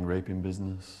stopped the gang raping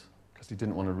business, because he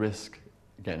didn't want to risk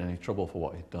getting any trouble for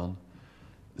what he'd done.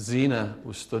 Zina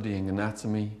was studying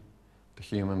anatomy, the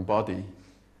human body,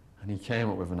 and he came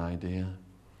up with an idea.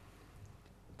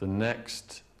 The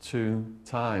next 2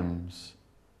 times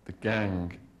the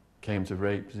gang came to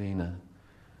rape Zina,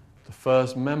 the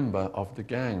first member of the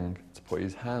gang to put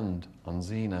his hand on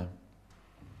Zina,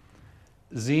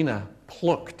 Zina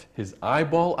plucked his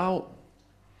eyeball out,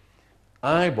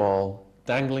 eyeball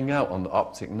dangling out on the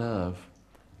optic nerve,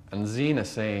 and Zina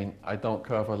saying, I don't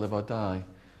care if I live or die.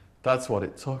 That's what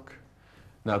it took.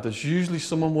 Now, there's usually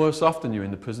someone worse off than you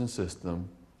in the prison system.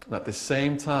 And at the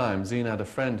same time, Zina had a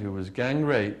friend who was gang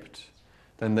raped.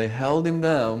 Then they held him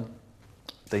down,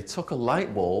 they took a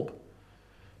light bulb,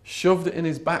 shoved it in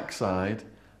his backside,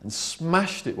 and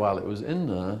smashed it while it was in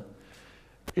there.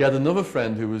 He had another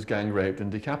friend who was gang raped and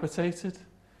decapitated.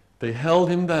 They held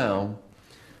him down,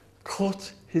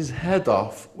 cut his head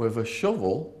off with a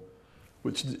shovel,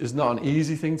 which is not an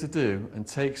easy thing to do and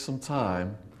takes some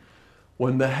time.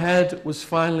 When the head was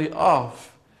finally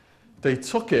off, they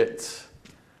took it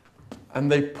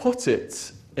and they put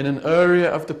it in an area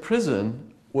of the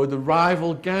prison where the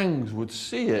rival gangs would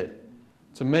see it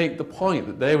to make the point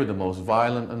that they were the most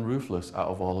violent and ruthless out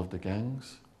of all of the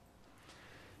gangs.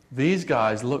 These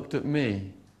guys looked at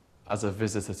me as a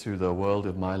visitor to their world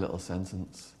with my little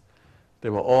sentence. They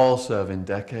were all serving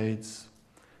decades,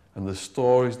 and the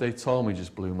stories they told me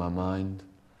just blew my mind.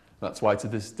 That's why to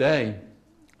this day,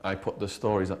 I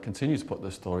continue to put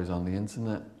the stories on the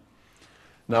internet.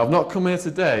 Now, I've not come here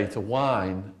today to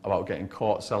whine about getting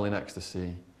caught selling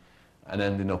ecstasy and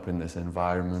ending up in this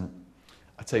environment.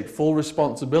 I take full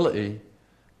responsibility.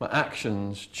 My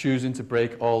actions, choosing to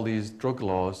break all these drug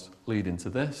laws, lead into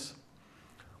this.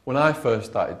 When I first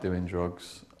started doing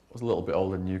drugs, I was a little bit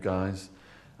older than you guys.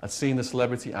 I'd seen the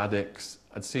celebrity addicts,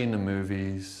 I'd seen the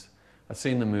movies, I'd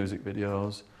seen the music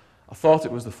videos. I thought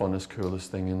it was the funnest,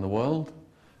 coolest thing in the world.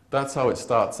 That's how it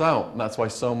starts out, and that's why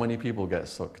so many people get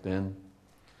sucked in.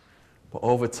 But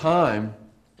over time,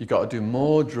 you've got to do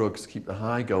more drugs to keep the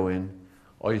high going,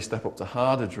 or you step up to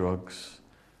harder drugs,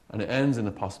 and it ends in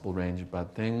a possible range of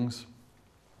bad things.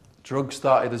 Drugs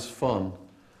started as fun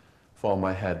for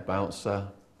my head bouncer,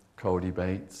 Cody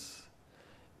Bates.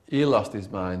 He lost his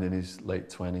mind in his late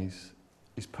 20s.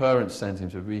 His parents sent him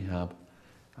to rehab,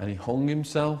 and he hung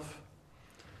himself.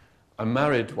 I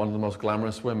married one of the most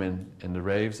glamorous women in the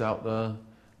raves out there.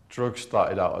 Drugs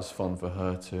started out as fun for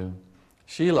her too.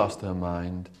 She lost her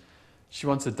mind. She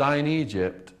wants to die in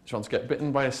Egypt. She wants to get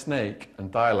bitten by a snake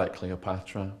and die like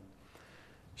Cleopatra.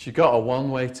 She got a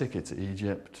one-way ticket to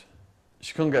Egypt.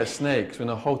 She couldn't get a snake, so in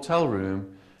a hotel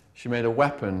room, she made a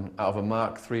weapon out of a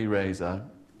Mark III razor,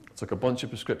 took a bunch of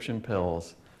prescription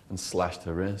pills, and slashed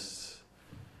her wrists.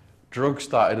 Drugs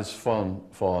started as fun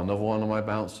for another one of my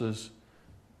bouncers,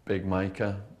 Big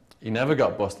Micah. He never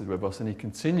got busted with us, and he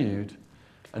continued.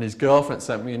 And his girlfriend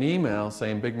sent me an email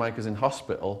saying Big Micah's in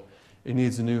hospital. He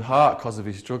needs a new heart because of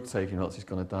his drug taking, or else he's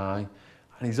going to die.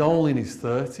 And he's only in his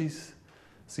 30s,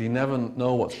 so you never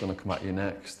know what's going to come at you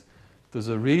next. There's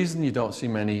a reason you don't see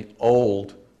many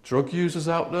old drug users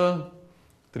out there.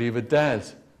 They're either dead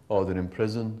or they're in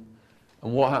prison.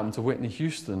 And what happened to Whitney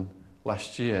Houston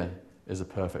last year is a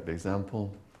perfect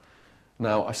example.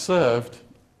 Now, I served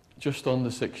just under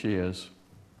 6 years,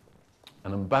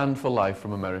 and I'm banned for life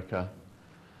from America.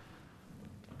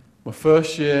 My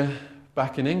first year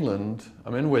back in England,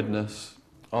 I'm in Widnes,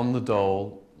 on the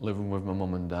dole, living with my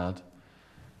mum and dad.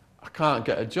 I can't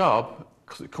get a job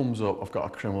because it comes up I've got a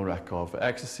criminal record for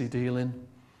ecstasy dealing,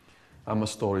 and my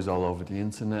story's all over the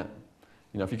internet.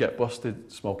 You know, if you get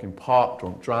busted smoking pot,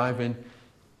 drunk driving,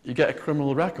 you get a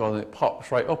criminal record and it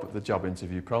pops right up at the job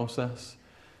interview process.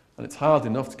 And it's hard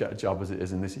enough to get a job as it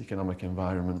is in this economic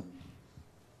environment.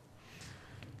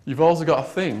 You've also got to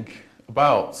think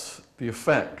about the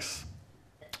effects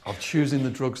of choosing the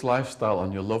drugs lifestyle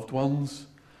on your loved ones.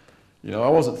 You know, I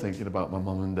wasn't thinking about my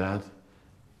mum and dad,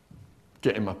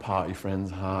 getting my party friends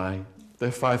high.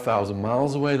 They're 5,000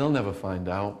 miles away, they'll never find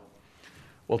out.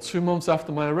 Well, 2 months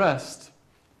after my arrest,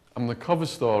 I'm the cover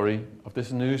story of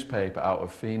this newspaper out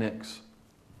of Phoenix,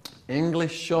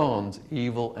 English Sean's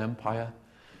Evil Empire.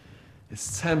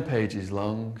 It's 10 pages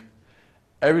long.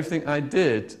 Everything I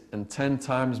did and 10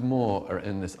 times more are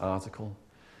in this article.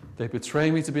 They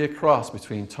portray me to be a cross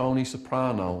between Tony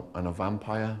Soprano and a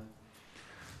vampire.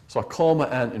 So I called my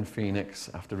aunt in Phoenix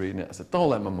after reading it. I said, don't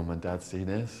let my mum and dad see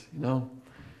this, you know.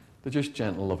 They're just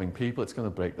gentle, loving people. It's going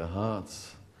to break their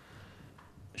hearts.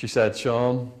 She said,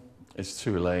 Sean, it's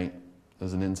too late.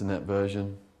 There's an internet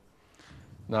version.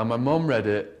 Now, my mum read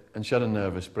it and she had a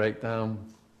nervous breakdown.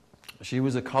 She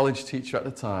was a college teacher at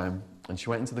the time, and she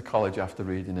went into the college after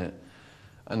reading it.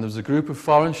 And there was a group of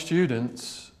foreign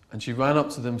students, and she ran up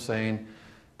to them saying,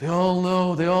 they all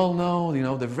know, you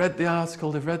know, they've read the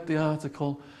article. They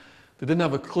didn't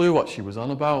have a clue what she was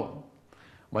on about.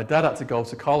 My dad had to go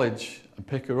to college and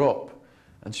pick her up,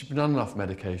 and she's been on and off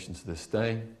medication to this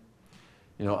day.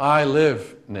 You know, I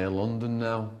live near London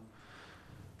now,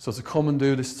 so to come and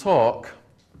do this talk,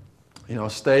 you know, I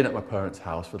stayed at my parents'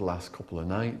 house for the last couple of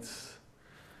nights.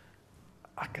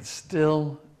 I can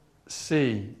still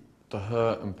see the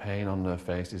hurt and pain on their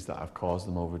faces that I've caused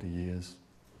them over the years.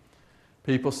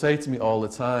 People say to me all the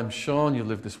time, Sean, you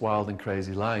live this wild and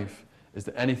crazy life. Is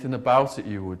there anything about it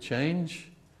you would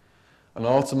change? And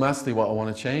automatically what I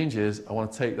want to change is, I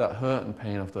want to take that hurt and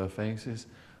pain off their faces,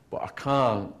 but I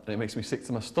can't, and it makes me sick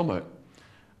to my stomach.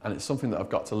 And it's something that I've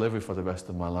got to live with for the rest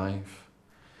of my life.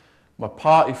 My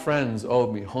party friends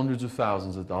owed me hundreds of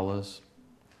thousands of dollars.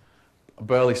 I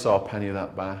barely saw a penny of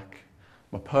that back.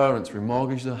 My parents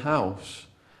remortgaged their house,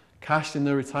 cashed in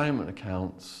their retirement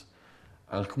accounts,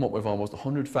 and I've come up with almost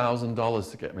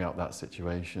 $100,000 to get me out of that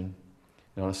situation.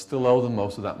 You know, I still owe them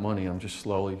most of that money. I'm just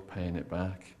slowly paying it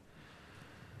back.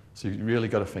 So you really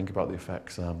got to think about the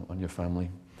effects on your family.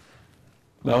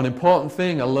 Now, an important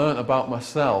thing I learned about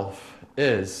myself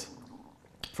is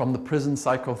from the prison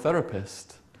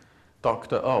psychotherapist,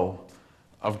 Dr. O.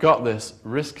 I've got this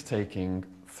risk-taking,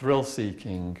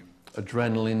 thrill-seeking,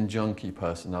 adrenaline junkie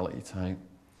personality type.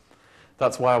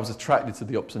 That's why I was attracted to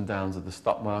the ups and downs of the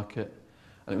stock market,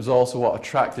 and it was also what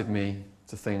attracted me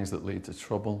to things that lead to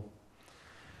trouble.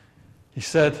 He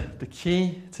said, the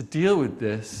key to deal with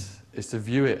this is to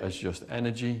view it as just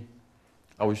energy.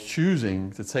 I was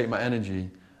choosing to take my energy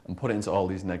and put it into all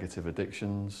these negative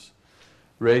addictions.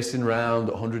 Racing around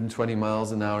at 120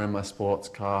 miles an hour in my sports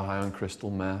car, high on crystal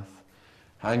meth,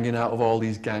 hanging out with all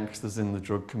these gangsters in the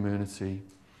drug community,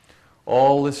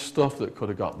 all this stuff that could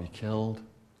have got me killed.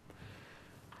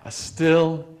 I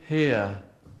still hear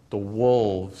the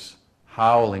wolves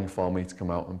howling for me to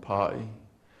come out and party.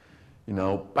 You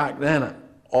know, back then,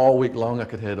 all week long I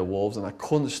could hear the wolves, and I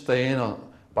couldn't stay in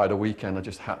by the weekend. I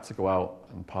just had to go out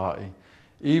and party.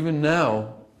 Even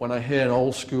now, when I hear an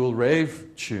old school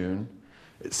rave tune,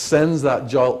 it sends that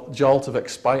jolt of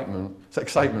excitement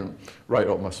right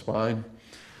up my spine.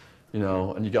 You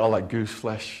know, and you get all that goose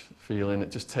flesh feeling.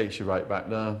 It just takes you right back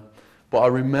there. But I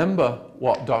remember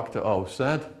what Dr. O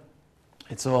said.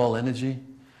 It's all energy.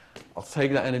 I'll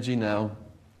take that energy now,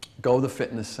 go to the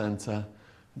fitness center,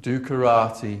 do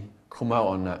karate, come out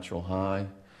on natural high,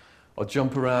 or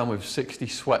jump around with 60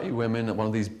 sweaty women at one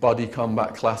of these body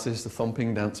combat classes, the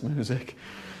thumping dance music.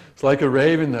 It's like a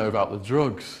rave in there about the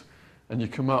drugs, and you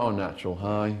come out on natural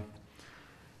high.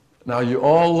 Now, you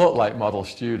all look like model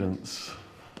students.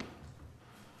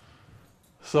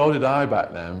 So did I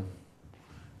back then.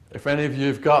 If any of you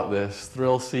have got this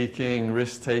thrill-seeking,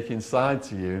 risk-taking side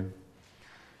to you,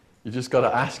 you just got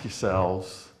to ask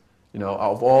yourselves, you know,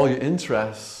 out of all your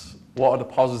interests, what are the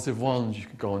positive ones you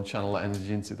could go and channel that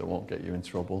energy into that won't get you in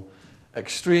trouble?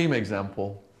 Extreme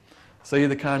example. Say you're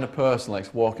the kind of person who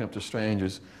likes walking up to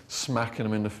strangers, smacking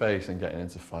them in the face and getting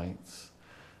into fights.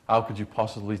 How could you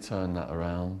possibly turn that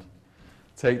around?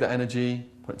 Take that energy,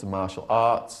 put it to martial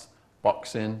arts,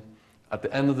 boxing. At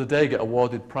the end of the day, get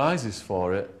awarded prizes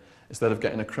for it instead of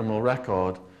getting a criminal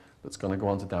record that's going to go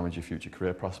on to damage your future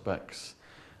career prospects.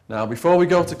 Now, before we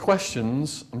go to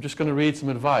questions, I'm just going to read some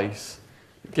advice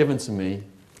given to me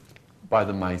by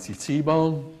the mighty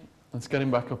T-Bone. Let's get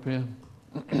him back up here.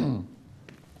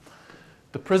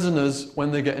 The prisoners,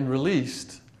 when they're getting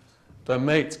released, their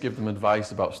mates give them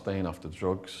advice about staying off the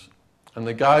drugs. And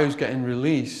the guy who's getting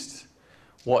released,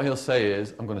 what he'll say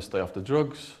is, I'm going to stay off the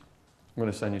drugs. I'm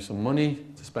going to send you some money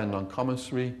to spend on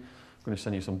commissary. I'm going to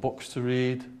send you some books to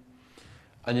read.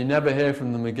 And you never hear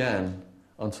from them again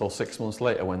until 6 months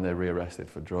later when they're rearrested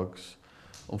for drugs.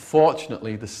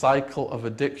 Unfortunately, the cycle of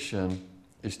addiction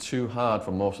is too hard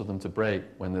for most of them to break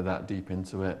when they're that deep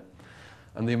into it.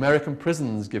 And the American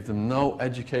prisons give them no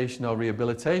education or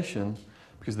rehabilitation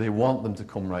because they want them to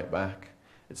come right back.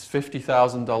 It's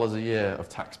 $50,000 a year of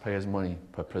taxpayers' money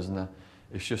per prisoner.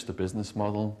 It's just a business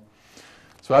model.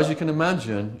 So as you can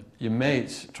imagine, your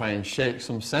mates try and shake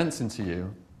some sense into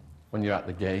you when you're at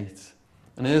the gate.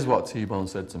 And here's what T-Bone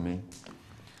said to me.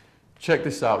 Check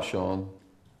this out, Sean.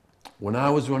 When I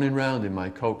was running around in my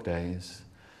coke days,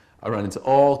 I ran into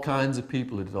all kinds of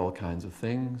people who did all kinds of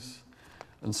things.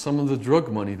 And some of the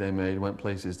drug money they made went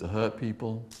places to hurt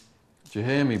people. Do you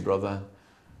hear me, brother?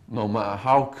 No matter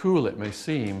how cool it may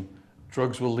seem,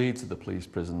 drugs will lead to the police,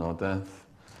 prison, or death.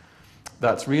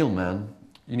 That's real, man.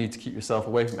 You need to keep yourself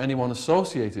away from anyone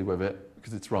associated with it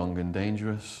because it's wrong and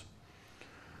dangerous.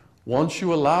 Once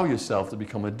you allow yourself to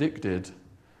become addicted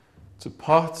to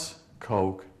pot,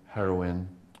 coke, heroin,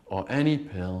 or any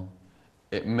pill,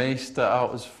 it may start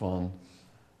out as fun,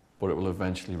 but it will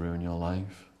eventually ruin your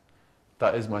life.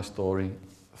 That is my story.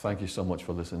 Thank you so much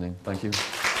for listening. Thank you.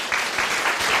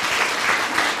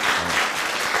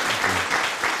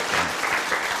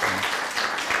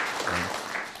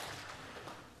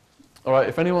 All right,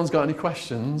 if anyone's got any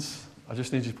questions, I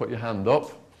just need you to put your hand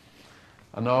up.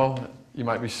 I know you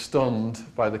might be stunned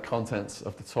by the contents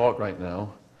of the talk right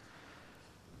now.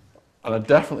 And I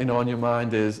definitely know on your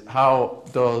mind is, how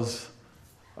does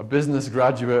a business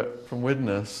graduate from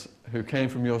Widnes who came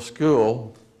from your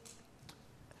school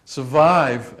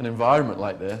survive an environment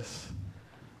like this?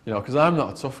 You know, because I'm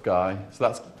not a tough guy, so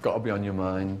that's got to be on your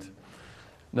mind.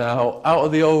 Now, out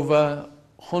of the over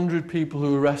 100 people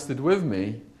who were arrested with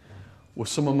me were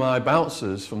some of my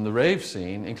bouncers from the rave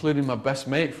scene, including my best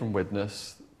mate from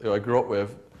Widnes, who I grew up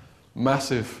with,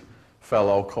 massive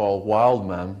fellow called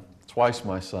Wildman, twice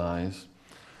my size.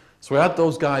 So I had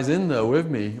those guys in there with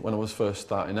me when I was first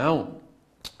starting out,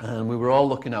 and we were all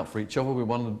looking out for each other. We were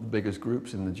one of the biggest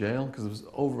groups in the jail because there was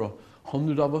over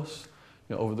 100 of us,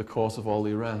 you know, over the course of all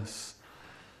the arrests.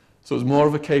 So it was more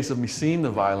of a case of me seeing the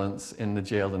violence in the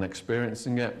jail than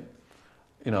experiencing it.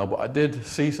 You know, but I did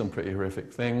see some pretty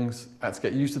horrific things. I had to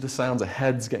get used to the sounds of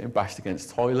heads getting bashed against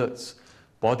toilets,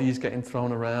 bodies getting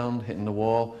thrown around, hitting the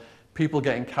wall, people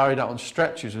getting carried out on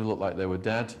stretchers who looked like they were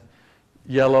dead,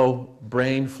 yellow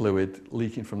brain fluid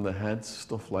leaking from their heads,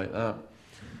 stuff like that.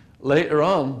 Later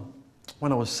on,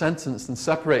 when I was sentenced and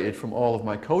separated from all of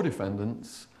my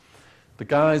co-defendants, the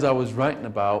guys I was writing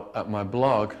about at my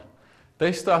blog,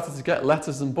 they started to get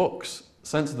letters and books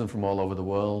sent to them from all over the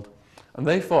world. And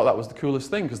they thought that was the coolest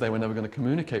thing because they were never going to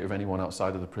communicate with anyone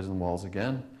outside of the prison walls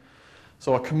again.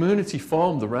 So a community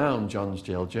formed around John's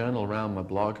Jail Journal, around my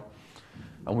blog,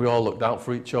 and we all looked out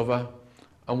for each other.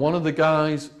 And one of the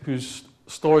guys whose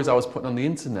stories I was putting on the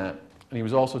internet, and he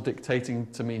was also dictating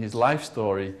to me his life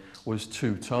story, was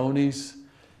Two Tonys.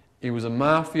 He was a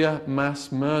mafia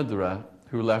mass murderer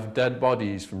who left dead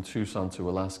bodies from Tucson to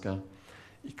Alaska.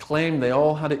 He claimed they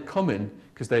all had it coming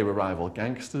because they were rival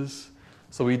gangsters.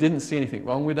 So he didn't see anything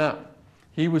wrong with that.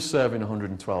 He was serving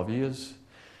 112 years.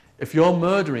 If you're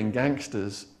murdering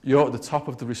gangsters, you're at the top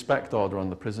of the respect order on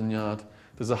the prison yard.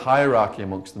 There's a hierarchy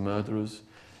amongst the murderers.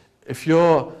 If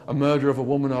you're a murderer of a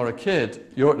woman or a kid,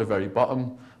 you're at the very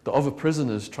bottom. The other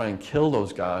prisoners try and kill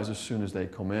those guys as soon as they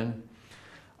come in.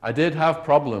 I did have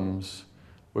problems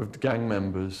with the gang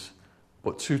members,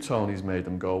 but Two Tonys made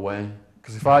them go away.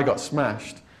 Because if I got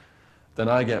smashed, then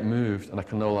I get moved and I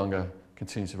can no longer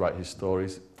continue to write his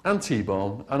stories. And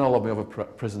T-Bone and all of my other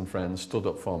prison friends stood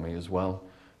up for me as well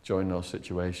during those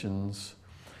situations.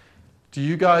 Do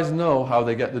you guys know how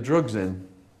they get the drugs in?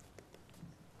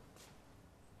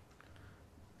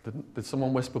 Did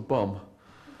someone whisper bum?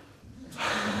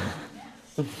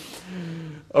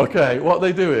 Okay, what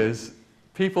they do is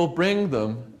people bring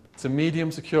them to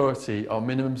medium security or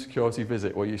minimum security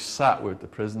visit where you sat with the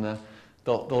prisoner.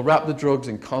 They'll wrap the drugs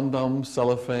in condoms,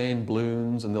 cellophane,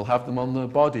 balloons, and they'll have them on their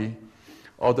body.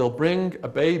 Or they'll bring a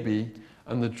baby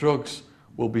and the drugs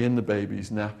will be in the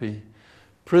baby's nappy.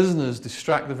 Prisoners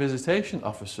distract the visitation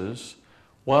officers.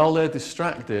 While they're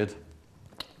distracted,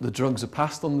 the drugs are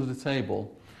passed under the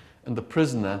table and the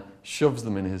prisoner shoves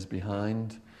them in his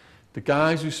behind. The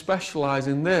guys who specialise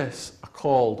in this are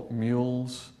called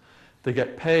mules. They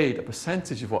get paid a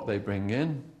percentage of what they bring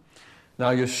in. Now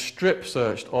you're strip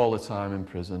searched all the time in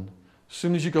prison. As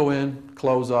soon as you go in,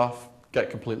 clothes off,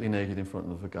 get completely naked in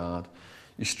front of the guard.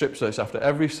 You strip searched after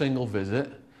every single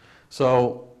visit.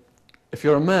 So if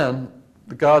you're a man,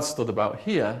 the guard stood about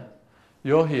here,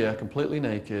 you're here completely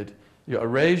naked, you gotta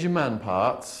raise your man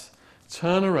parts,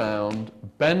 turn around,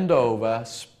 bend over,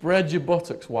 spread your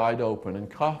buttocks wide open and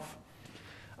cough.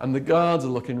 And the guards are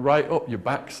looking right up your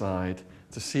backside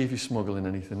to see if you're smuggling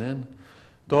anything in.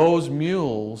 Those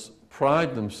mules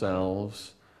pride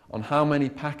themselves on how many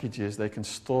packages they can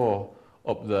store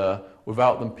up there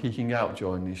without them peeking out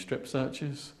during these strip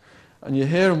searches. And you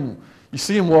hear them, you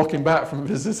see them walking back from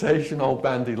visitation all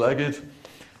bandy-legged.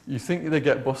 You think they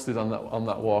get busted on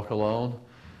that walk alone,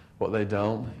 but they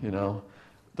don't, you know.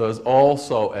 There's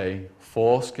also a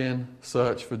foreskin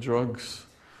search for drugs,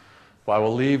 but I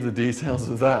will leave the details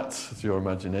of that to your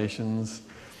imaginations,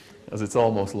 as it's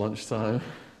almost lunchtime.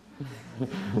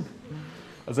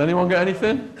 Has anyone got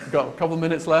anything? We've got a couple of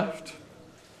minutes left.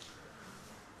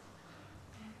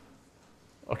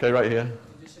 Okay, right here. Did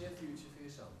you see a future for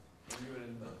yourself when you were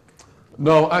in the...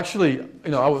 No, actually,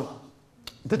 you know,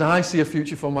 did I see a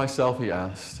future for myself, he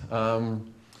asked.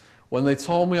 When they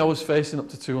told me I was facing up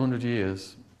to 200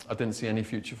 years, I didn't see any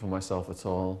future for myself at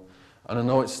all. And I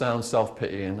know it sounds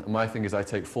self-pitying, and my thing is I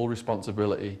take full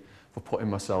responsibility for putting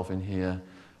myself in here.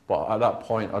 But at that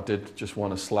point, I did just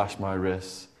want to slash my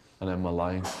wrists and end my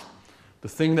life. The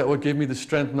thing that would give me the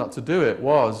strength not to do it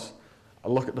was, I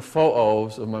look at the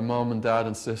photos of my mum and dad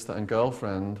and sister and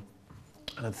girlfriend,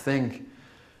 and I'd think,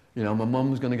 you know, my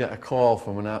mum's going to get a call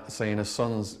from saying her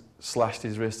son's slashed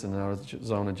his wrist in an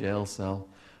Arizona jail cell,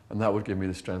 and that would give me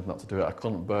the strength not to do it. I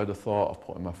couldn't bear the thought of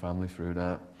putting my family through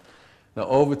that. Now,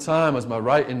 over time, as my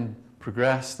writing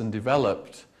progressed and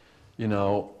developed, you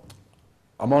know,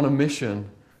 I'm on a mission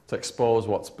to expose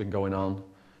what's been going on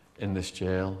in this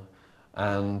jail,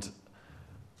 and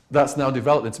that's now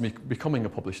developed into me becoming a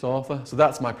published author. So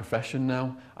that's my profession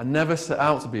now. I never set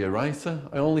out to be a writer.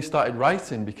 I only started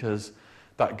writing because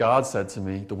that guard said to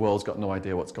me, the world's got no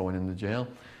idea what's going in the jail.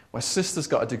 My sister's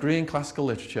got a degree in classical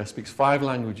literature, speaks 5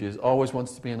 languages, always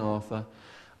wanted to be an author.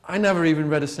 I never even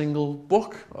read a single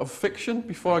book of fiction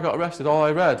before I got arrested. All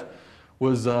I read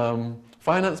was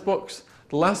finance books.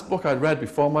 The last book I'd read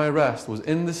before my arrest was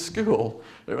in this school,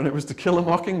 and it was To Kill a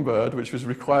Mockingbird, which was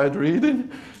required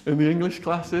reading in the English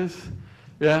classes.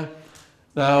 Yeah.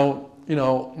 Now, you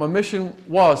know, my mission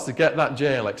was to get that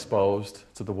jail exposed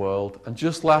to the world. And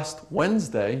just last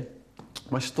Wednesday,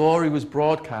 My story was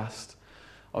broadcast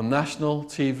on national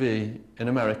TV in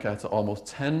America to almost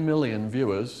 10 million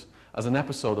viewers as an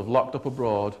episode of Locked Up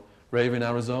Abroad, Raven,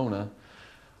 Arizona.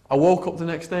 I woke up the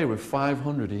next day with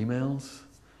 500 emails.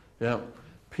 Yeah,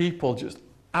 people just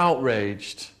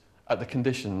outraged at the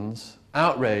conditions,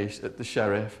 outraged at the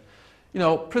sheriff. You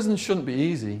know, prisons shouldn't be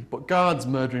easy, but guards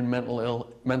murdering mentally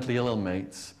ill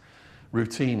inmates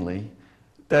routinely,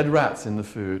 dead rats in the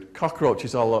food,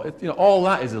 cockroaches all over, you know, all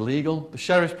that is illegal. The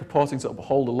sheriff's purporting to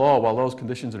uphold the law while those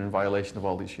conditions are in violation of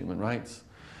all these human rights.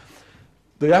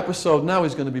 The episode now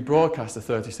is going to be broadcast to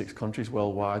 36 countries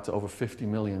worldwide to over 50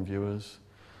 million viewers.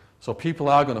 So people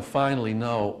are going to finally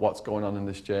know what's going on in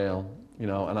this jail, you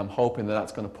know, and I'm hoping that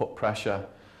that's going to put pressure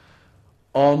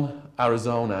on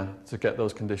Arizona to get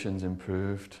those conditions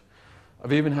improved.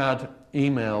 I've even had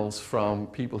emails from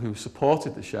people who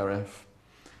supported the sheriff,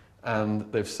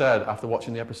 and they've said after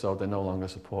watching the episode they're no longer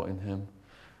supporting him.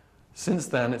 Since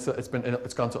then,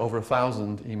 it's gone to over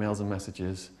 1,000 emails and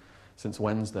messages since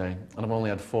Wednesday, and I've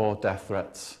only had 4 death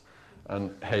threats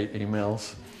and hate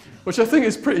emails, which I think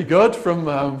is pretty good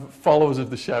from followers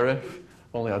of the sheriff.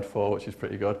 I've only had 4, which is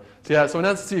pretty good. So yeah, so in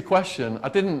answer to your question, I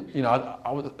didn't, you know,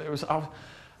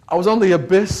 I was on the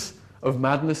abyss of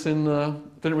madness in there.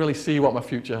 Didn't really see what my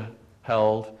future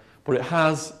held, but it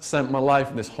has sent my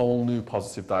life in this whole new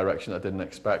positive direction I didn't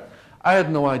expect. I had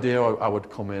no idea I would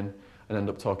come in and end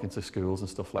up talking to schools and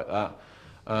stuff like that.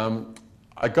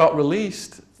 I got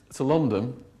released to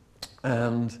London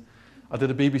and I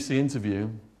did a BBC interview.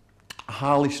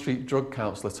 Harley Street drug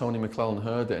counsellor Tony McClellan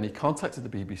heard it and he contacted the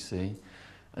BBC and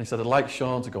he said, I'd like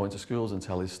Sean to go into schools and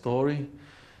tell his story.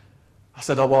 I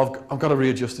said, oh, well, I've got to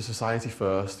readjust to society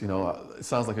first. You know, it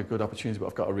sounds like a good opportunity, but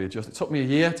I've got to readjust. It took me a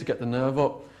year to get the nerve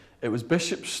up. It was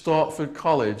Bishop Stortford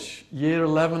College, year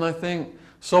 11, I think.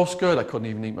 So scared I couldn't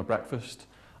even eat my breakfast.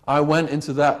 I went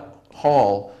into that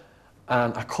hall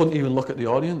and I couldn't even look at the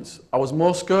audience. I was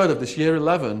more scared of this year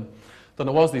 11 than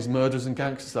I was these murderers and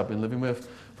gangsters I've been living with.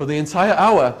 For the entire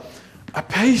hour, I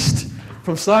paced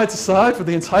from side to side for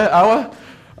the entire hour.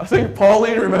 I think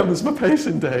Pauline remembers my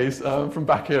pacing days from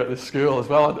back here at this school as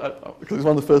well, because it's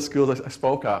one of the first schools I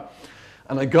spoke at.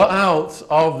 And I got out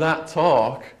of that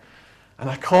talk and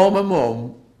I called my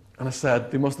mum and I said,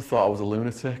 they must have thought I was a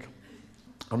lunatic.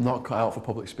 I'm not cut out for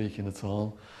public speaking at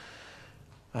all.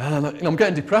 And you know, I'm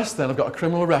getting depressed then. I've got a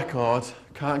criminal record,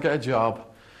 can't get a job.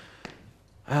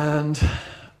 And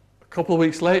a couple of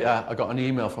weeks later, I got an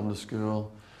email from the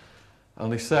school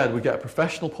and they said, we get a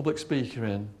professional public speaker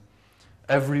in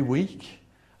every week.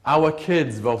 Our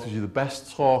kids voted you the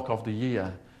best talk of the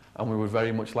year and we would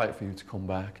very much like for you to come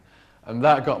back. And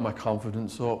that got my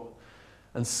confidence up.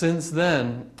 And since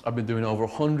then, I've been doing over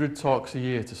 100 talks a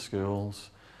year to schools.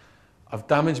 I've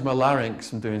damaged my larynx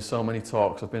from doing so many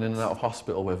talks. I've been in and out of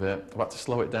hospital with it. I've had to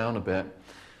slow it down a bit.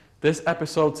 This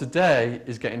episode today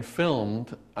is getting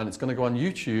filmed and it's going to go on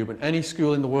YouTube and any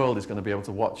school in the world is going to be able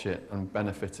to watch it and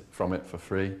benefit from it for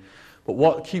free. But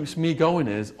what keeps me going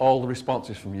is all the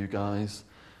responses from you guys.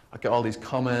 I get all these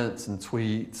comments and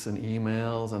tweets and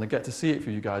emails and I get to see it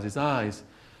through you guys' eyes.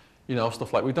 You know,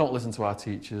 stuff like we don't listen to our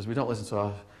teachers, we don't listen to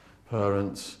our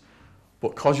parents,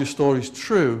 but because your story's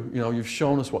true, you know, you've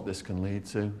shown us what this can lead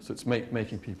to. So it's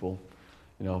making people,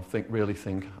 you know, really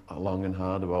think long and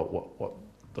hard about what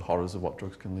the horrors of what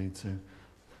drugs can lead to.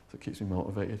 So it keeps me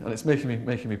motivated. And it's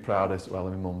making me proud as well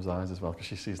in my mum's eyes as well, because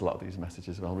she sees a lot of these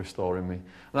messages as well, restoring me.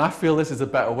 And I feel this is a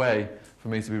better way for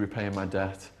me to be repaying my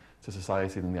debt to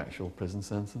society than the actual prison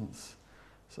sentence.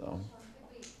 So.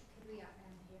 Could we hear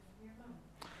from your mum?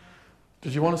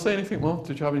 Did you want to say anything, Mum?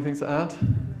 Did you have anything to add?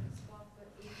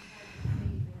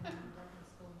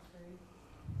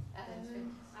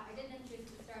 I didn't introduce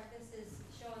at the start. This is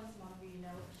Sean's mum, who you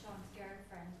know, Sean's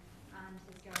girlfriend, and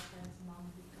his girlfriend's mum,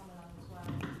 who's come along as well.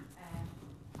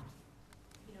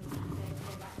 You know, they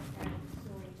back and carry the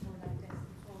story told like this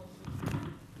before.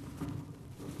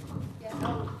 Yeah.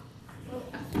 Well,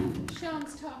 I think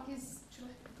Sean's talk is. Shall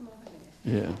I come over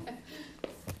here? Yeah.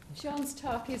 Sean's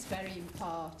talk is very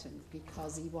important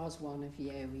because he was one of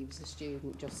you. He was a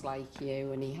student just like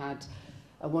you, and he had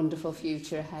a wonderful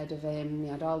future ahead of him. He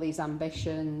had all these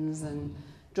ambitions, and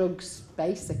drugs,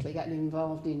 basically getting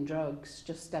involved in drugs,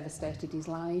 just devastated his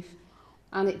life,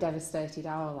 and it devastated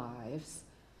our lives.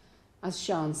 As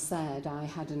Sean said, I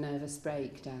had a nervous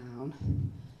breakdown,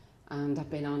 and I've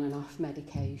been on and off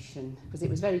medication because it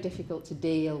was very difficult to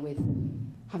deal with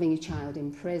having a child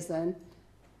in prison.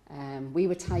 We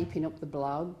were typing up the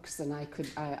blogs and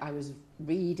I was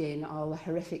reading all the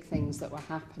horrific things that were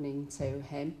happening to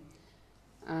him,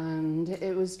 and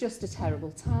it was just a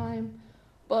terrible time.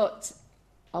 But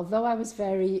although I was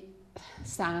very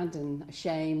sad and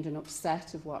ashamed and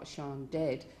upset of what Sean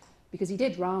did, because he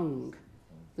did wrong.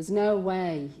 There's no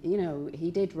way, you know, he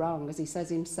did wrong. As he says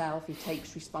himself, he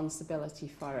takes responsibility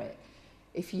for it.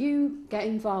 If you get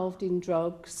involved in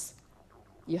drugs,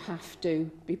 you have to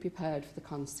be prepared for the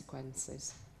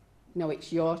consequences. You know,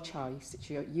 it's your choice.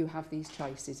 You have these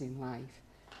choices in life.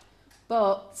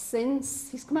 But since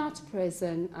he's come out of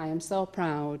prison, I am so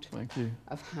proud Thank you.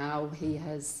 of how he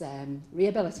has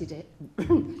rehabilitated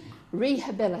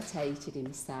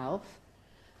himself,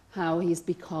 how he's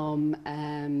become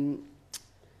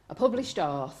a published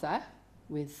author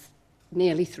with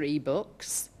nearly 3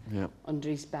 books Yeah. under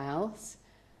his belt.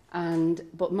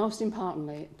 But most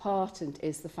important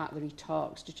is the fact that he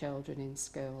talks to children in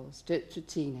schools, to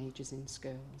teenagers in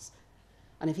schools.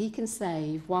 And if he can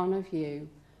save one of you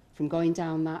from going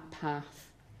down that path,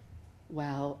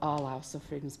 well, all our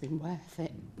suffering's been worth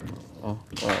it. Oh,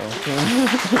 wow.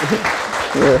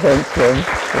 Yeah, thanks, Tom.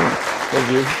 Thanks.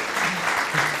 Love you.